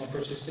traditional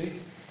approaches do.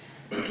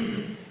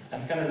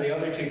 And kind of the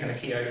other two kind of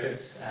key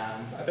outputs,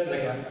 a bit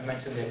like I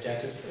mentioned the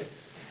objective,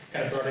 it's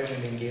kind of broadening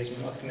the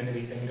engagement of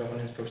communities in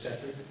governance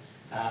processes,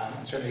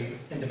 and certainly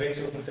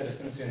individuals and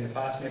citizens who in the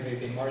past maybe have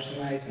been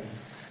marginalised and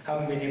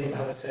haven't been able to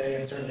have a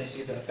say in certain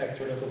issues that affect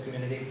their local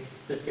community.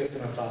 This gives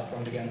them a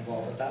platform to get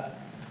involved with that.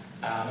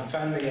 And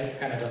finally,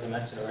 kind of as I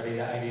mentioned already,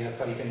 the idea of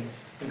how you can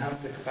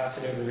enhance the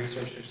capacity of the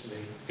researchers, so the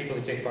people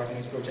who take part in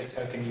these projects,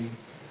 how can you,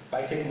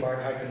 by taking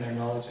part, how can their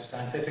knowledge of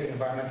scientific and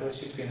environmental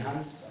issues be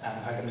enhanced?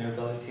 How can their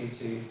ability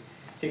to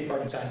take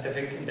part in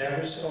scientific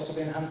endeavours also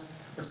be enhanced?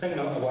 We're thinking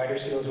on a wider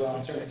scale as well,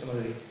 and certainly some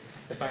of the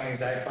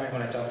findings I find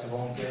when I talk to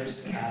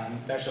volunteers,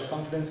 their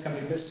self-confidence can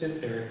be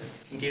boosted, their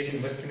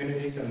engagement with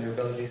communities and their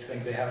ability to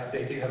think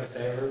they do have a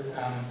say over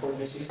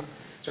important issues.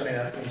 Certainly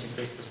that seems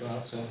increased as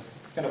well, so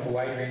kind of a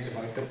wide range of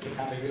outputs that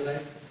can be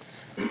realised.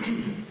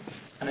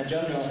 And in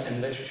general,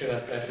 in literature,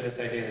 that's led to this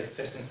idea that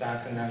citizen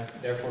science can then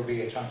therefore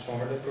be a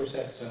transformative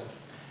process, so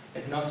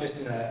it's not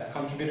just in a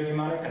contributory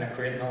manner, kind of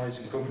create knowledge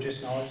and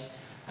co-produce knowledge,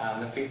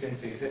 that feeds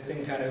into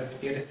existing kind of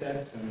data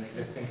sets and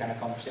existing kind of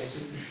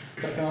conversations,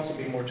 but it can also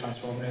be more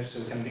transformative, so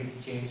it can lead to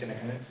change and it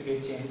can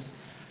instigate change.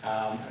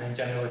 And in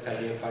general, this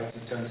idea of how to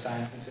turn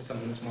science into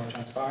something that's more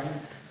transparent,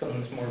 something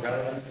that's more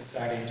relevant to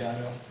society in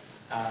general,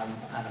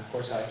 and of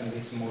course how it can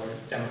lead to more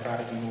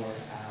democratic and more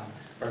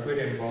or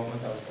greater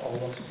involvement of all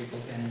lots of people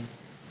in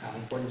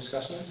important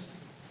discussions.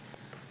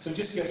 So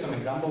just to give some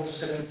examples of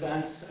citizen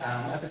science,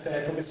 as I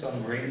said, I focus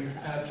on marine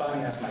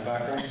planning as my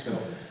background, so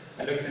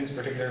I looked into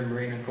particular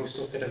marine and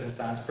coastal citizen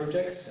science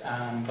projects,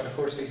 but of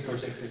course these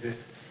projects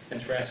exist in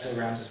terrestrial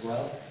realms as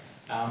well.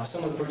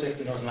 Some of the projects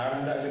in Northern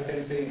Ireland that I looked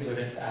into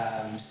included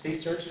Sea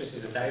Search, which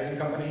is a diving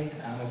company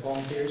with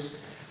volunteers.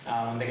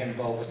 They get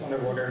involved with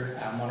underwater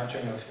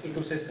monitoring of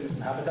ecosystems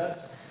and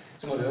habitats.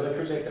 Some of the other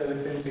projects I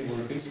looked into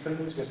were beach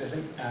cleanings, which I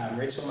think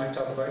Rachael might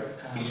talk about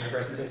in her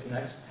presentation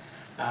next.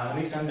 And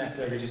these aren't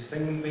necessarily just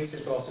cleaning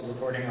beaches, but also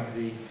recording of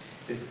the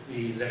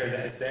litter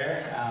that is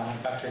there,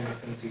 factoring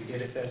this into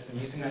data sets and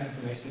using that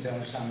information to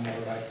understand more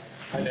about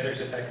how litter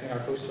is affecting our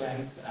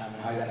coastlines and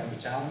how that can be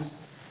challenged.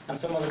 And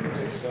some other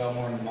projects as well,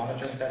 more on the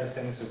monitoring side of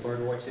things, so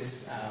bird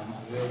watches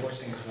and whale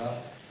watching as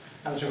well.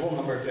 And there's a whole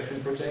number of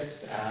different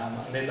projects,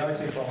 and they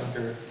largely fall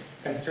under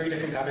kind of three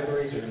different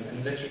categories, or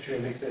in literature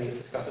at least they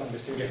discuss it under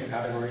three different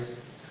categories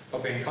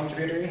of being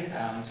contributory,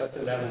 so that's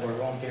the level where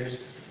volunteers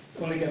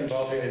only get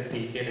involved at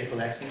the data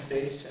collection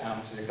stage,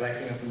 so they're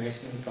collecting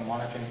information from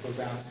monitoring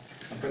programs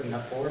and putting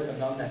that forward, but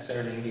not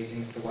necessarily engaging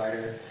with the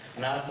wider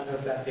analysis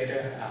of that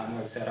data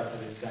or the setup or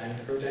the design of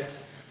the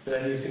projects.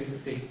 But then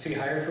these two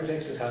higher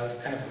projects which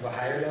have kind of a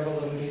higher level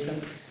of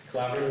engagement,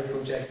 collaborative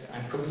projects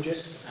and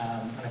co-produce,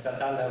 and it's at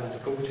that level, the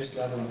co-produce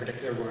level in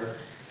particular, where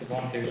the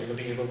volunteers will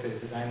be able to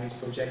design these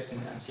projects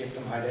and shape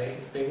them how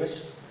they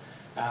wish.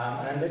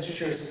 And then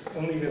literature is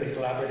only really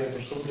collaborative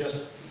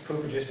and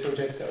co-produce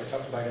projects that were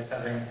talked about as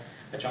having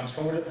a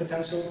transformative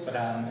potential, but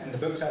in the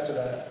books after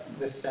that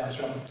this stems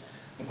from,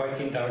 I'm quite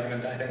keen to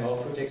argument that I think all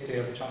projects do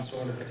have a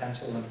transformative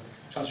potential, and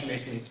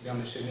transformation needs to be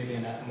understood maybe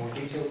in a more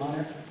detailed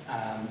manner,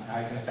 and how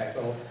it can affect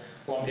all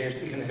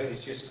volunteers, even if it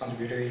is just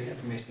contributory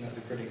information that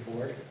they're putting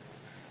forward.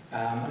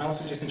 And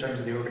also just in terms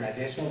of the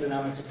organisational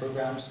dynamics of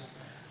programmes,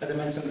 as I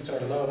mentioned,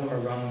 a lot of them are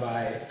run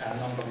by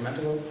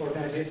non-governmental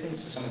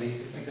organisations, so some of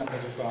these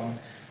examples are from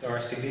the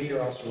RSPB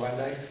or Ulster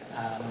Wildlife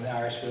and the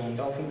Irish Whale and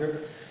Dolphin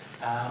Group.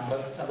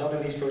 But a lot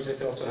of these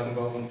projects also have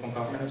involvement from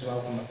government as well,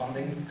 from a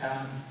funding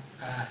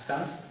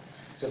stance.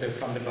 So they're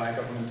funded by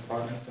government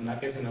departments, and that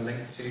gives them a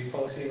link to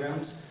policy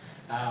realms.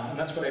 And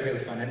that's what I really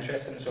find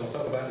interesting. So I'll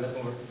talk about a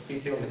little more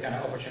detail the kind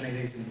of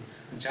opportunities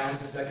and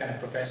challenges that kind of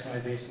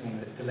professionalisation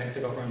and the link to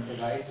government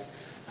provides.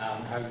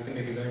 How we can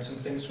maybe learn some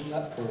things from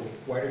that for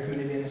wider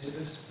community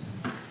initiatives.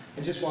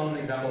 And just one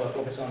example I'll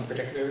focus on in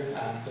particular,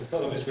 because I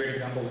thought it was a great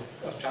example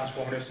of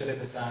transformative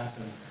citizen science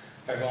and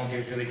how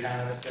volunteers really can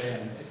have a say,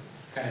 and it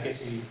kind of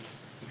gets you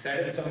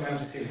excited in some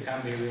realms to see it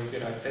can be a real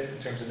good outfit in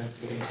terms of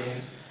instigating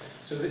change.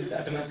 So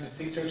as I mentioned,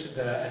 Sea Search is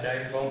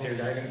a volunteer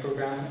diving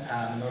programme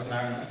in Northern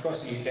Ireland,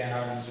 across the UK and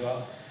Ireland as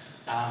well.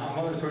 And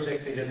one of the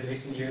projects they did in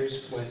recent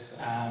years was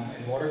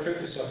in Waterford,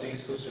 just off the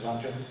east coast of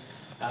Antrim.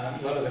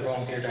 And a lot of the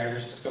volunteer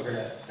divers discovered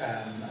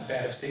a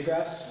bed of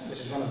seagrass,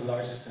 which is one of the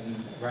largest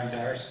around the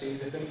Irish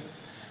seas, I think.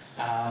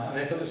 And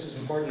they thought this was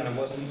important, and it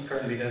wasn't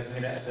currently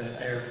designated as an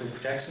area for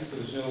protection, so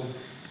there's no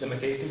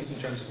limitations in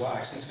terms of what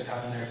actions could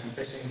happen there, from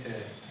fishing to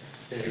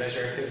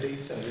leisure activities,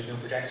 so there's no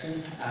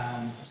protection.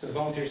 So the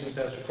volunteers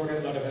themselves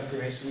recorded a lot of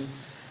information,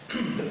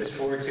 put this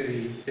forward to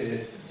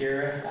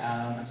DAERA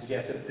and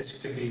suggested this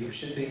could be or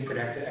should be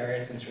protected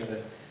area to ensure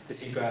that the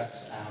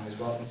seagrass is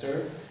well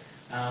conserved.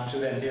 So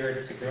then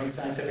DAERA took their own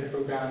scientific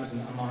programs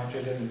and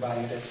monitored it and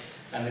valued it,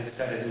 and they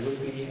decided there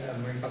would be a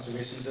marine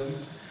conservation zone.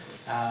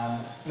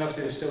 And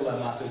obviously there's still a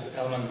massive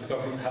element of the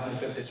government having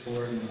to put this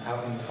forward and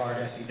having the power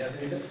to actually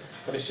designate it,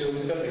 but it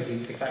shows a bit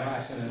like the climate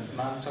action that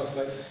Matt talked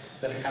about,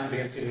 that it can be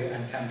instituted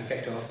and can be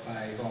kicked off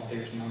by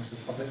volunteers and members of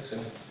the public.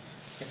 So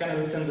I kind of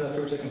looked into that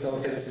project and thought,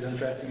 okay, this is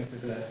interesting, this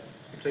is a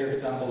clear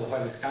example of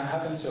how this can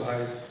happen, so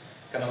how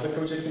can other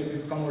projects maybe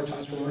become more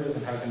transformative,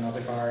 and how can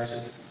other barriers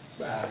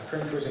that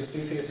current projects do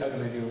face, how can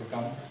they be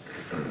overcome.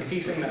 The key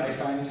thing that I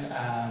found,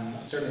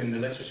 certainly in the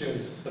literature,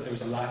 is that there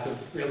was a lack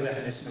of real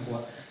definition of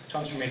what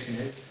transformation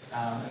is.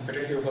 In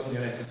particular, it wasn't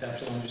really a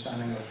conceptual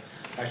understanding of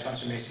how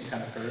transformation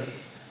can occur.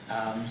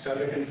 So I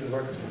looked into the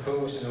work of Foucault,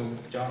 which I know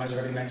John has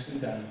already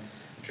mentioned, and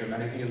I'm sure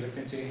many of you have looked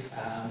into.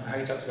 How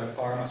he talks about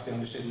power must be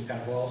understood in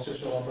kind of all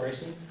social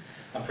operations,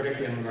 and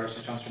particularly in regards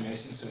to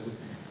transformation. So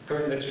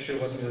current literature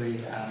wasn't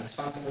really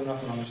expansive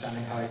enough in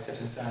understanding how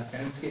citizen science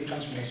can instigate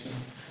transformation,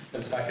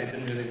 but the fact that it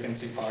didn't really look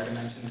into power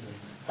dimensions and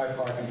how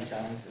power can be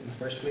challenged in the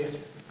first place.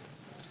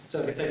 So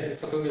like I said,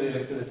 Foucault really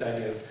looks at this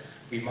idea of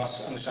we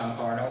must understand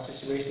power in all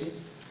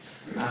situations.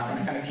 And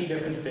the kind of key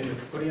difference between the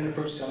Foucauldian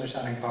approach to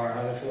understanding power and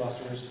other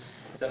philosophers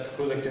is that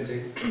Foucault looked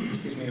into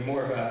excuse me,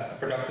 more of a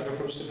productive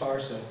approach to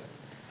power. So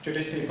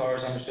traditionally power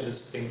is understood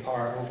as being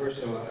power over,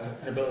 so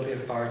an ability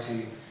of power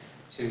to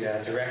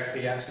direct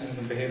the actions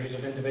and behaviours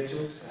of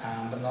individuals,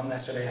 but not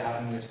necessarily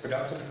having this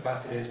productive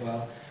capacity as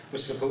well,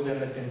 which Foucault then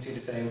looked into to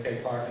say,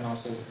 okay, power can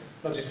also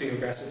not just be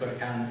regressive, but it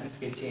can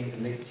instigate change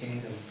and lead to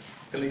change and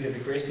can lead to the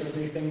creation of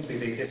these things, be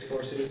they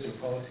discourses or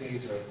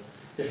policies or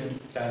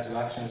different styles of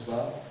action as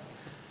well.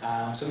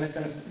 So in this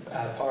sense,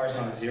 power is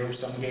not a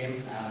zero-sum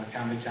game. It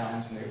can be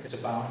challenged, and there is a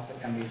balance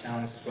that can be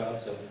challenged as well.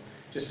 So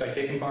just by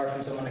taking power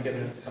from someone and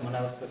giving it to someone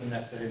else doesn't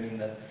necessarily mean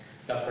that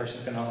that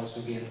person can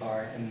also gain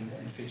power in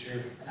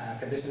future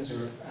conditions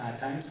or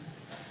times.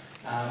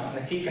 And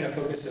the key kind of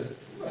focus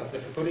of the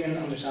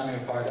Foucauldian understanding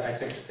of power that I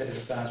take to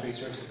citizen science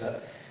research is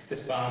that this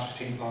balance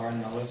between power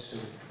and knowledge. So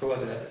Foucault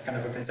has a kind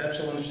of a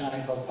conceptual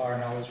understanding called power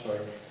and knowledge,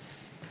 where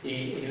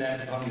he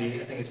lands upon I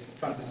think it's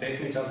Francis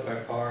Bacon who talked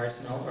about power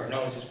as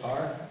knowledge is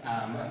power,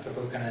 and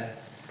Foucault kind of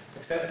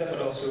accepts that,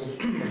 but also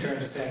returns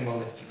to saying,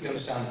 well, if you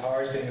understand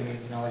power as being a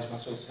means of knowledge, you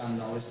must also understand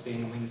knowledge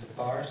being a means of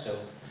power. So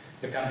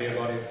there can be a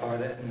body of power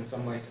that isn't in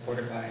some way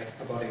supported by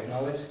a body of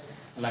knowledge,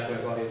 and likewise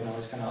a body of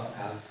knowledge cannot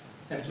have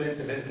influence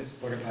if it isn't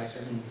supported by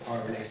certain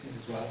power relations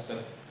as well. So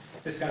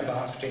it's this kind of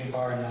balance between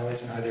power and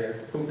knowledge and how they're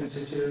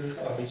co-constitutive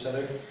of each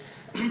other,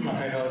 and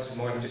how knowledge is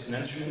more than just an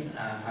instrument,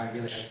 how it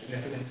really has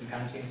significance and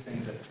can change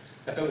things that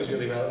I thought was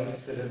really relevant to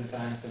citizen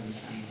science, and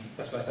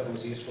that's why I thought it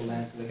was a useful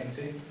lens to look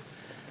into.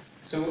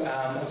 So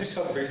I'll just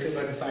talk briefly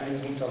about the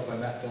findings. I won't talk about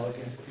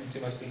methodologies in too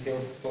much detail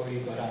for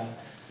you, but I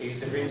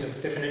used a range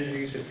of different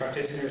interviews with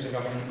practitioners and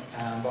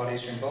government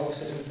bodies who are involved with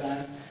citizen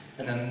science,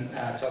 and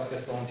then talk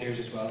with volunteers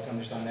as well to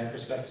understand their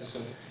perspectives. So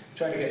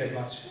try to get as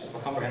much of a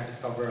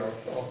comprehensive cover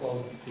of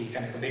all the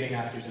kind of competing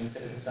actors in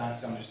citizen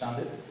science to understand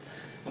it.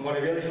 And what I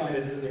really find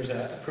is that there's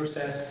a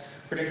process,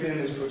 particularly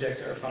in those projects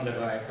that are funded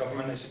by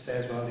government, I should say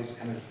as well, these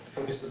kind of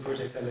focus of the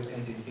projects I looked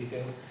into in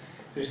detail.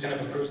 There's kind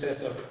of a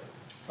process of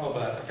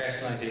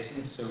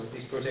professionalisation, so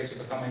these projects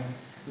are becoming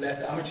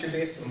less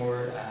amateur-based and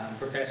more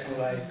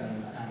professionalised,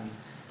 and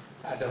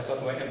as I was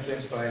talking about,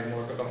 influenced by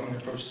more of a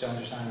government approach to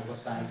understanding what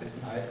science is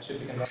and how it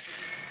should be conducted.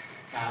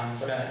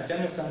 But in a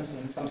general sense,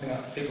 and something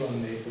that people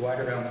in the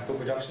wider realm of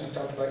co-production have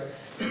talked about,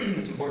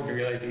 it's important to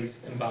realise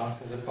these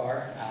imbalances of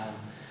power.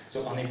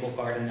 So unequal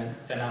power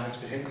dynamics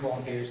between the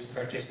volunteers, the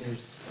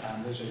practitioners,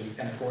 those are the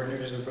kind of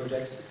coordinators of the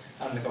projects,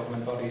 and the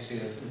government bodies who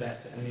have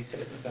invested in these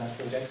citizen science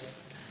projects.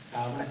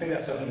 I think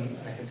that's something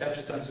in a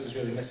conceptual sense that was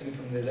really missing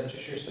from the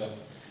literature, so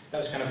that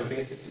was kind of a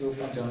basis to go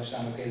from to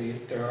understand, okay,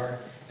 there are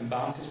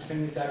imbalances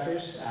between these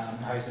actors,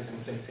 how is this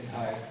influencing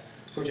how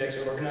projects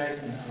are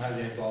organised and how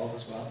they evolve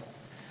as well.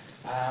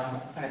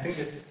 And I think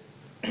this,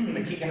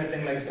 the key kind of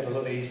thing, like I said, a lot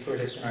of these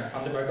projects are now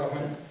funded by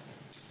government.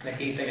 And the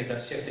key thing is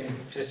that shifting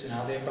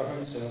positionality of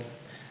government. So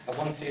at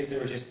one stage they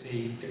were just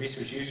the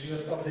research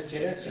users of this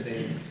data, so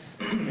they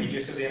made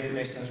use of the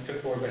information that was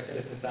put forward by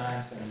citizen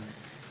science and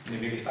they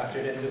maybe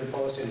factored into the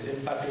policy, they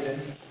didn't factor it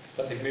in.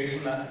 But they've moved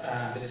from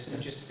that position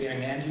of just being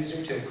an end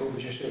user to a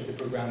co-producer of the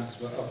programs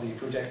as well, of the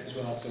projects as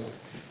well. So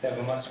they have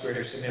a much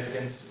greater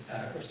significance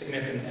or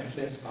significant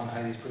influence upon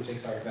how these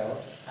projects are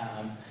developed.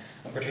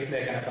 And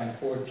particularly I kind of found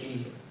 4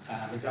 key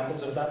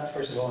examples of that.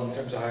 First of all, in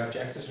terms of how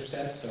objectives are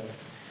set. So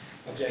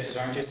objectives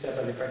aren't just set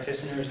by the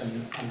practitioners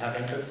and have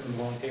input from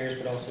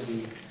volunteers, but also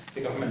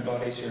the government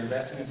bodies who are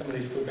investing in some of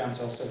these programs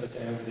also have a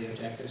say over the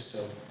objectives.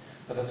 So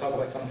as I'll talk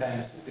about,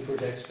 sometimes the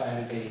projects find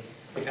that they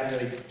can't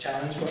really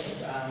challenge what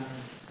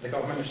the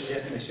government are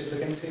suggesting they should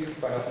look into.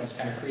 Quite often it's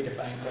kind of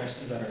predefined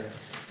questions that are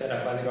set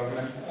up by the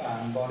government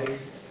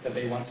bodies. that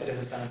they want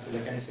citizen science to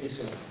look into.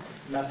 So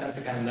in that sense,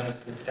 it kind of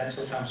limits the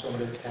potential,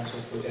 transformative potential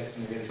projects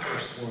and really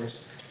force towards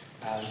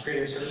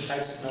creating certain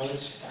types of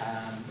knowledge,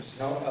 which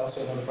is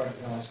also another part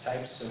of knowledge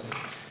types. So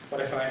what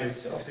I find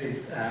is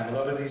obviously a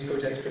lot of these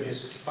projects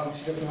produce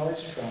quantitative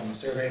knowledge from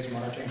surveys and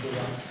monitoring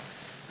programs.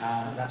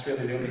 And that's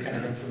really the only kind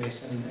of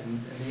information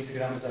in these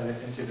examples that I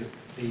looked into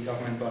the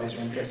government bodies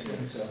are interested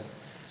in. So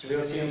it's a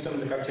real shame some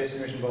of the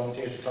practitioners and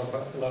volunteers will talk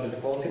about a lot of the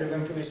qualitative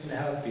information they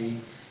have, be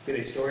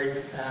they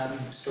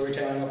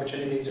storytelling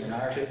opportunities or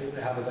narratives that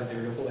they have about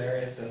their local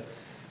areas that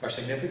are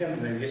significant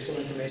and they're useful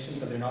information,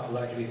 but they're not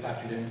allowed to be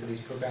factored into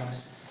these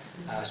programs.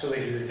 So they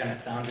do the kind of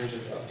standards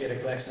of data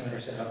collection that are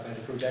set up by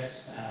the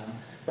projects,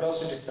 but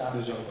also just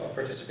standards of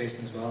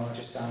participation as well, not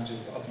just standards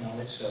of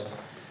knowledge. So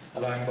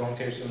allowing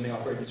volunteers to only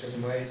operate in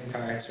certain ways and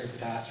carry out certain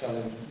tasks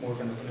rather than more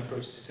of an open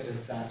approach to citizen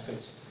science,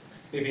 which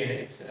maybe in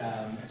its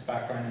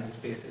background and its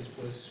basis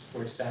was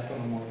where it stemmed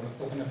from, a more of an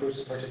open approach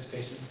to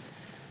participation.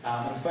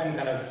 And the final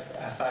kind of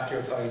factor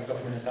of how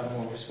government is having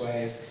more of a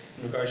sway is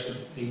in regards to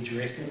the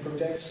duration of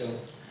projects. So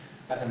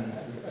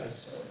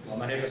as well,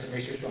 many of us in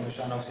research will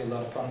understand, obviously a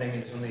lot of funding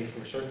is only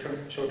for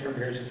short-term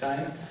periods of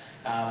time,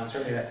 and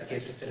certainly that's the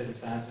case with citizen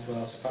science as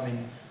well. So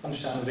funding,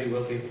 understandably,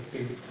 will be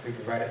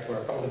provided for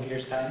a couple of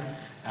years' time,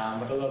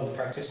 but a lot of the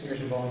practitioners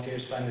and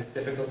volunteers find this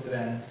difficult to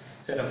then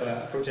set up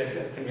a project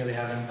that can really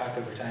have impact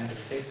over time, because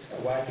it takes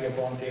a while to get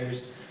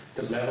volunteers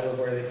to the level of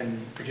where they can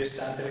produce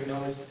scientific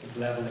knowledge, to the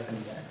level that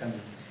can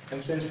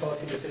influence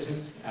policy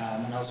decisions,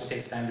 and also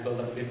takes time to build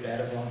up a good bed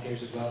of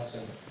volunteers as well. So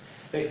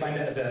they find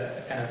it as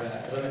a kind of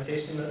a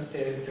limitation that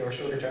there are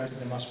shorter terms that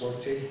they must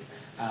work to.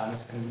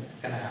 This can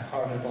kind of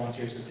harm the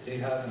volunteers that they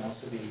do have, and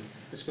also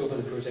the scope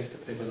of the projects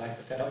that they would like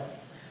to set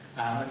up.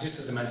 And just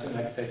as I mentioned,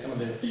 like I say, some of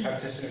the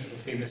practitioners will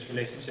feel this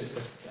relationship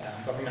with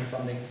government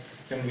funding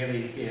can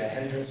really be a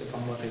hindrance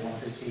upon what they want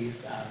to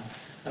achieve,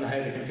 and how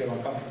they can feel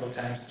uncomfortable at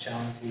times to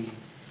challenge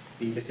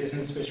the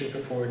decisions which are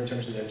put forward in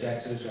terms of the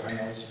objectives or how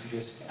knowledge is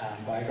produced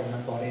by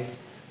government bodies.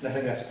 And I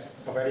think that's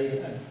already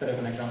a bit of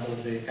an example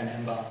of the kind of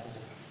imbalances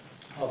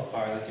of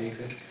power that do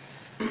exist.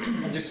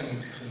 And just some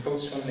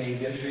quotes from the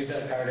interviews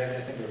that I've carried out,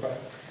 I think were quite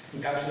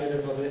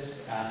encapsulative of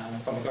this.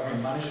 From a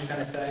government management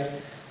kind of side,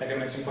 like I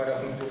mentioned, quite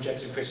often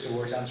projects are pushed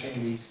towards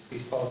answering these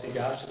policy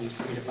gaps or these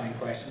predefined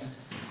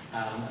questions.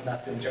 And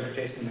that's the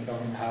interpretation the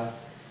government have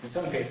in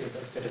some cases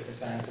of citizen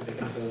science, that they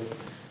can fill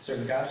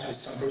certain gaps, which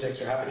some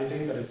projects are happy to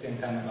do, but at the same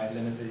time it might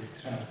limit the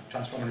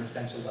transformative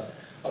potential that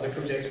other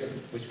projects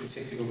which would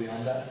seek to go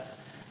beyond that.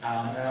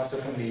 And also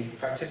from the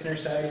practitioner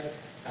side,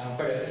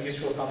 quite a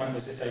useful comment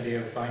was this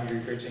idea of boundary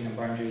bridging and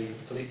boundary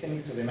policing.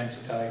 So they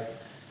mentioned how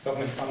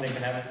government funding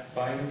can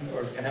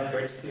help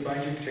bridge the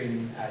boundary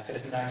between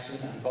citizen action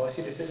and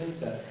policy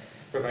decisions. That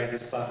provides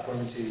this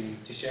platform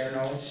to share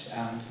knowledge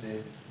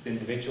to the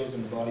individuals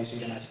and the bodies who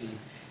can actually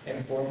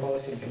inform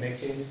policy and can make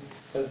change.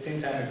 But at the same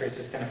time, it creates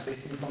this kind of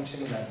policing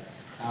function that,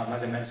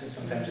 as I mentioned,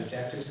 sometimes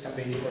objectives can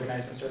be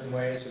organised in certain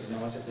ways, or the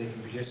knowledge that they can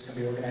produce can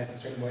be organised in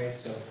certain ways.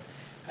 So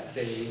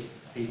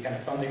the kind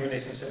of funding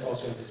relationship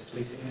also has this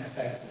policing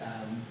effect,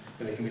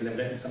 where they can be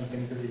limited in some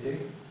things that they do.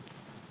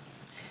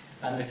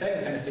 And the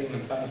second kind of theme,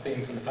 and final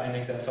theme from the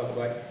findings I'll talk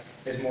about,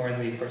 is more in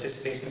the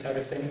participation side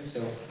of things.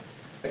 So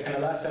the kind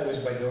of last side was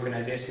about the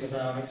organisational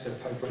dynamics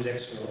of how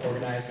projects are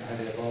organised and how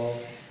they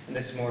evolve. And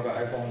this is more about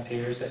how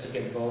volunteers actually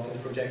get involved in the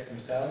projects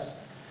themselves.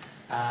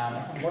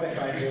 And what I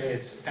find really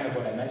is kind of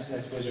what I mentioned, I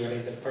suppose, already,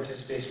 is that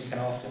participation can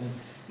often,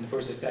 in the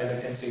process I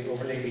looked into,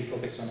 overly be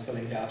focused on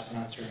filling gaps and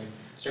answering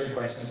certain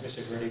questions which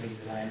have already been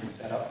designed and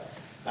set up.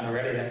 And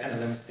already that kind of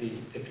limits the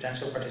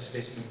potential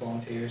participation of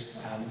volunteers.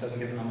 It doesn't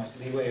give them that much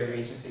leeway or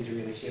agency to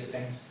really shape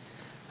things.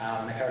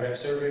 I carried out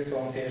surveys with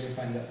volunteers and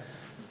found that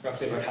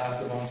roughly about half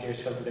the volunteers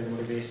felt that their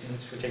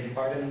motivations for taking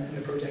part in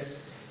the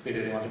projects,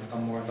 whether they wanted to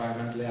become more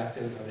environmentally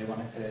active or they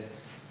wanted to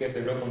give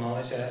their local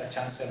knowledge a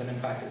chance to have an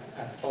impact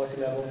at the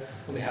policy level,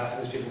 only half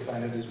of those people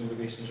found that those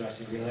motivations were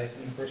actually realised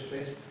in the first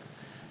place.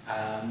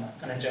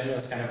 And in general,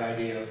 this kind of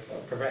idea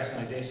of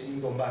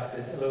professionalisation, going back to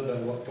a little bit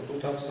of what Foucault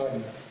talks about,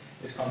 and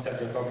this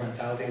concept of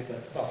governmentality, is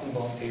that often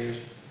volunteers,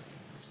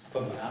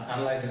 from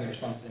analysing their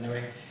responses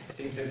anyway, it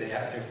seems that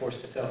they're forced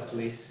to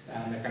self-police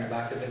their kind of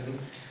activism,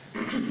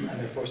 and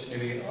they're forced to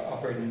maybe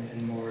operate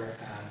in more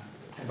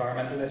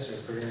environmentalist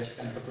or careerist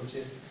kind of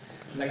approaches.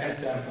 And that kind of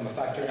stemmed from a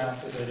factor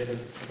analysis I did of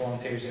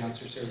volunteers who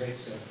answered surveys.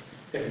 So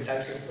different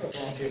types of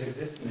volunteers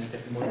exist, and they have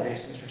different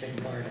motivations for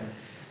taking part, and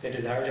they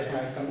desire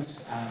different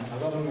outcomes.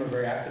 A lot of them are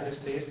very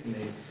activist-based, and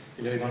they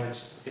really wanted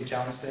to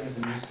challenge things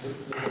and use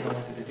the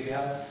knowledge that they do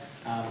have,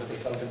 but they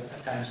felt that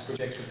at times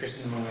projects were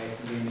pushing them away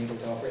from being able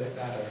to operate like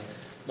that, or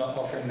not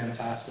offering them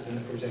tasks within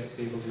the project to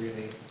be able to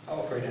really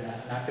operate in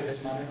an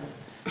activist manner.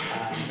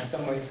 In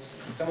some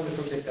ways, in some of the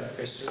projects that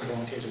pushed certain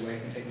volunteers away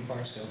from taking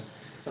part, so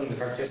some of the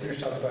practitioners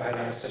talked about how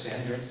that was such a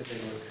hindrance that they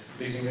were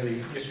losing really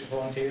useful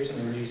volunteers and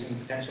they were losing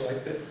potential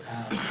output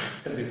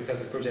simply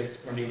because the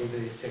projects weren't able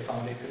to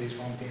accommodate for these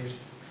volunteers.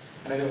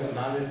 And I know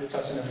Amanda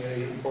touched on a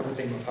really important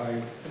theme of how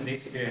it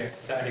needs to be a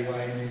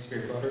society-wide, it needs to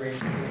be a broader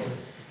range of people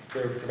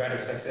we're provided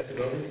with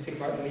accessibility to take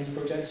part in these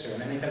projects or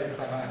in any type of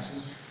climate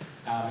action.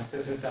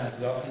 Citizen science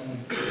is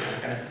often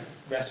kind of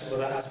wrestled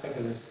with that aspect,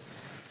 but it's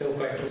still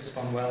quite focused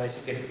upon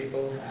well-educated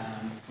people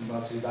from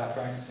well-to-do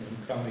backgrounds and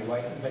predominantly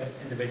white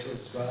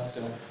individuals as well.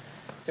 So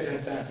citizen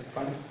science is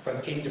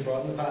quite keen to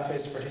broaden the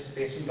pathways to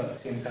participation, but at the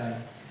same time,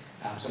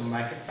 some of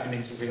my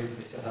findings reveal that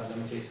they still have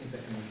limitations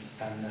that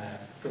can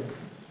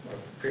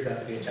prove that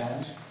to be a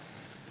challenge.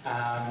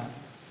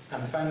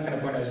 And the final kind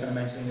of point I was going to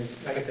mention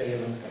is, like I say,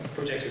 when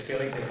projects are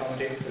failing to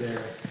accommodate for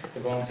the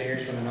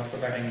volunteers, when they're not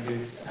providing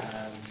good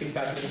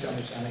feedback to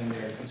understanding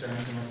their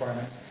concerns and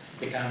requirements,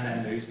 they can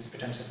then lose this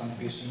potential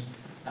contribution.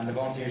 And the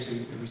volunteers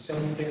who still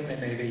maintain, they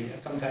may be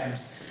at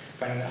sometimes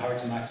finding it hard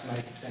to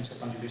maximise the potential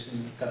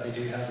contribution that they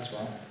do have as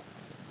well.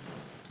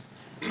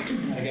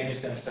 And again,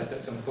 just to emphasise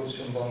that some quotes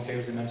from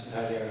volunteers, they mentioned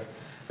how they're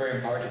very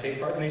empowered to take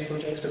part in these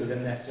projects, but they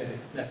didn't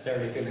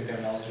necessarily feel like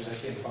their knowledge was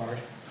actually empowered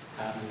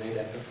and they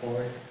then put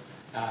forward.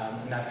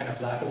 And that kind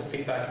of lack of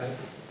feedback loop,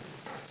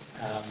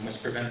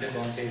 which prevented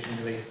volunteers from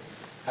really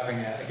having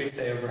a good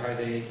say over how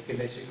they feel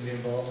they should be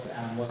involved,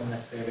 wasn't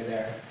necessarily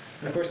there.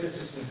 And of course,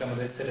 this is in some of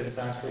the citizen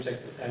science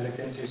projects that I looked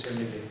into,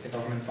 certainly the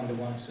government funded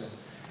ones. So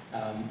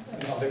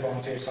other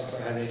volunteers talked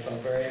about how they felt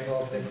very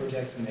involved in their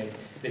projects, and they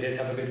did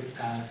have a good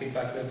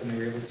feedback loop and they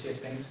were able to shape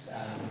things.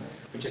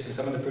 But just in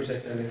some of the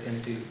projects that I looked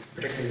into,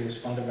 particularly those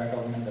funded by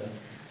government, and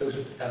those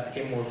that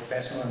became more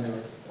professional in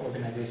their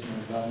organisation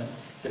and development,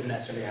 didn't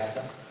necessarily have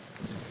that.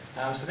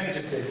 So I think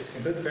just to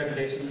conclude the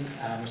presentation,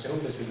 which I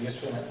hope has been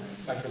useful, and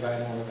it might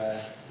provide more of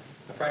a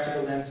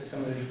practical lens to some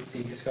of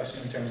the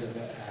discussion in terms of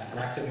an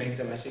active means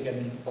of actually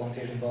getting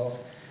volunteers involved.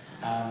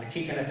 The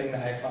key kind of thing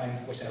that I find,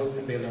 which I hope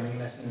can be a learning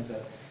lesson, is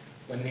that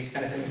when these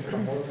kind of things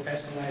become more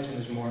professionalised, when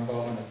there's more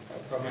involvement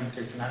of government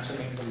through financial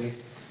means at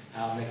least,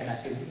 they can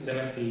actually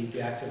limit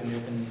the active and the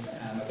open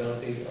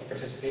ability of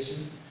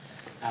participation.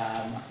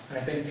 And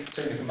I think,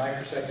 certainly from my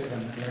perspective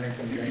and learning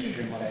from the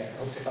industry and what I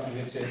hope to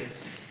contribute to,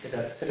 is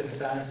that citizen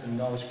science and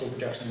knowledge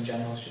co-production in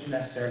general shouldn't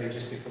necessarily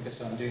just be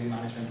focused on doing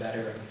management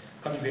better and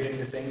contributing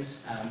to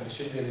things, but it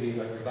should really be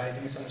about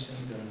revising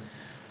assumptions and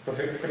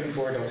putting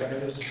forward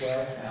alternatives as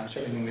well.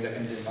 Certainly when we look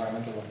into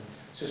environmental and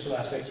social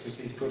aspects, we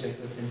see these projects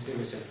looked into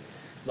which have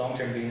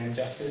long-term been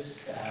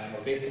injustice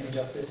or based in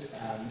injustice.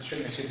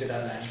 Certainly should be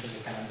that lens, but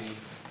they can be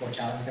more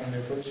challenging in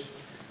their approach.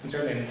 And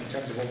certainly in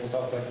terms of what we'll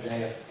talk about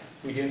today,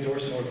 we do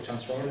endorse more of a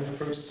transformative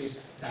approach to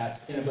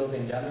sustainability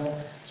in general.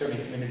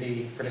 Certainly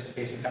community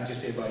participation can't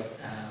just be about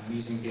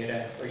using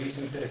data or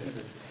using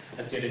citizens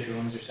as data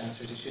drones or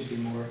sensors. It should be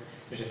more,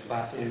 there's a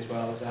capacity as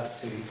well as that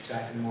to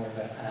act in more of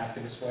an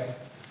activist way.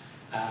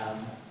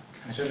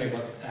 And certainly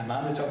what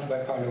Amanda talked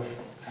about, Carlo,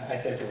 I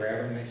said for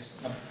Reverend, it's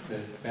not the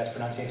best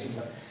pronunciation,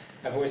 but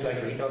I've always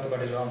liked what he talked about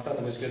as well, and thought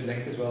there was a good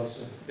link as well,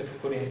 so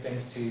putting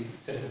things to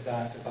citizen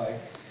science of how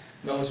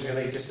knowledge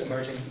really just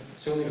emerging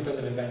solely because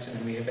of invention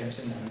and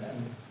reinvention,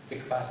 and the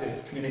capacity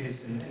of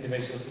communities and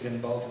individuals to get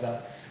involved with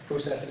that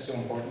process is so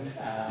important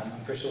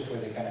and crucial for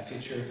the kind of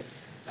future,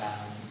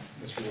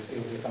 which we will see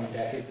over the coming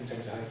decades in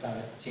terms of how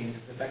climate change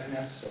is affecting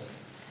us. So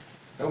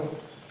I hope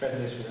the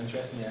presentation was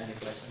interesting. Yeah, any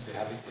questions, I'd be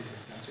happy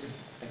to answer.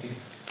 Thank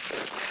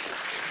you.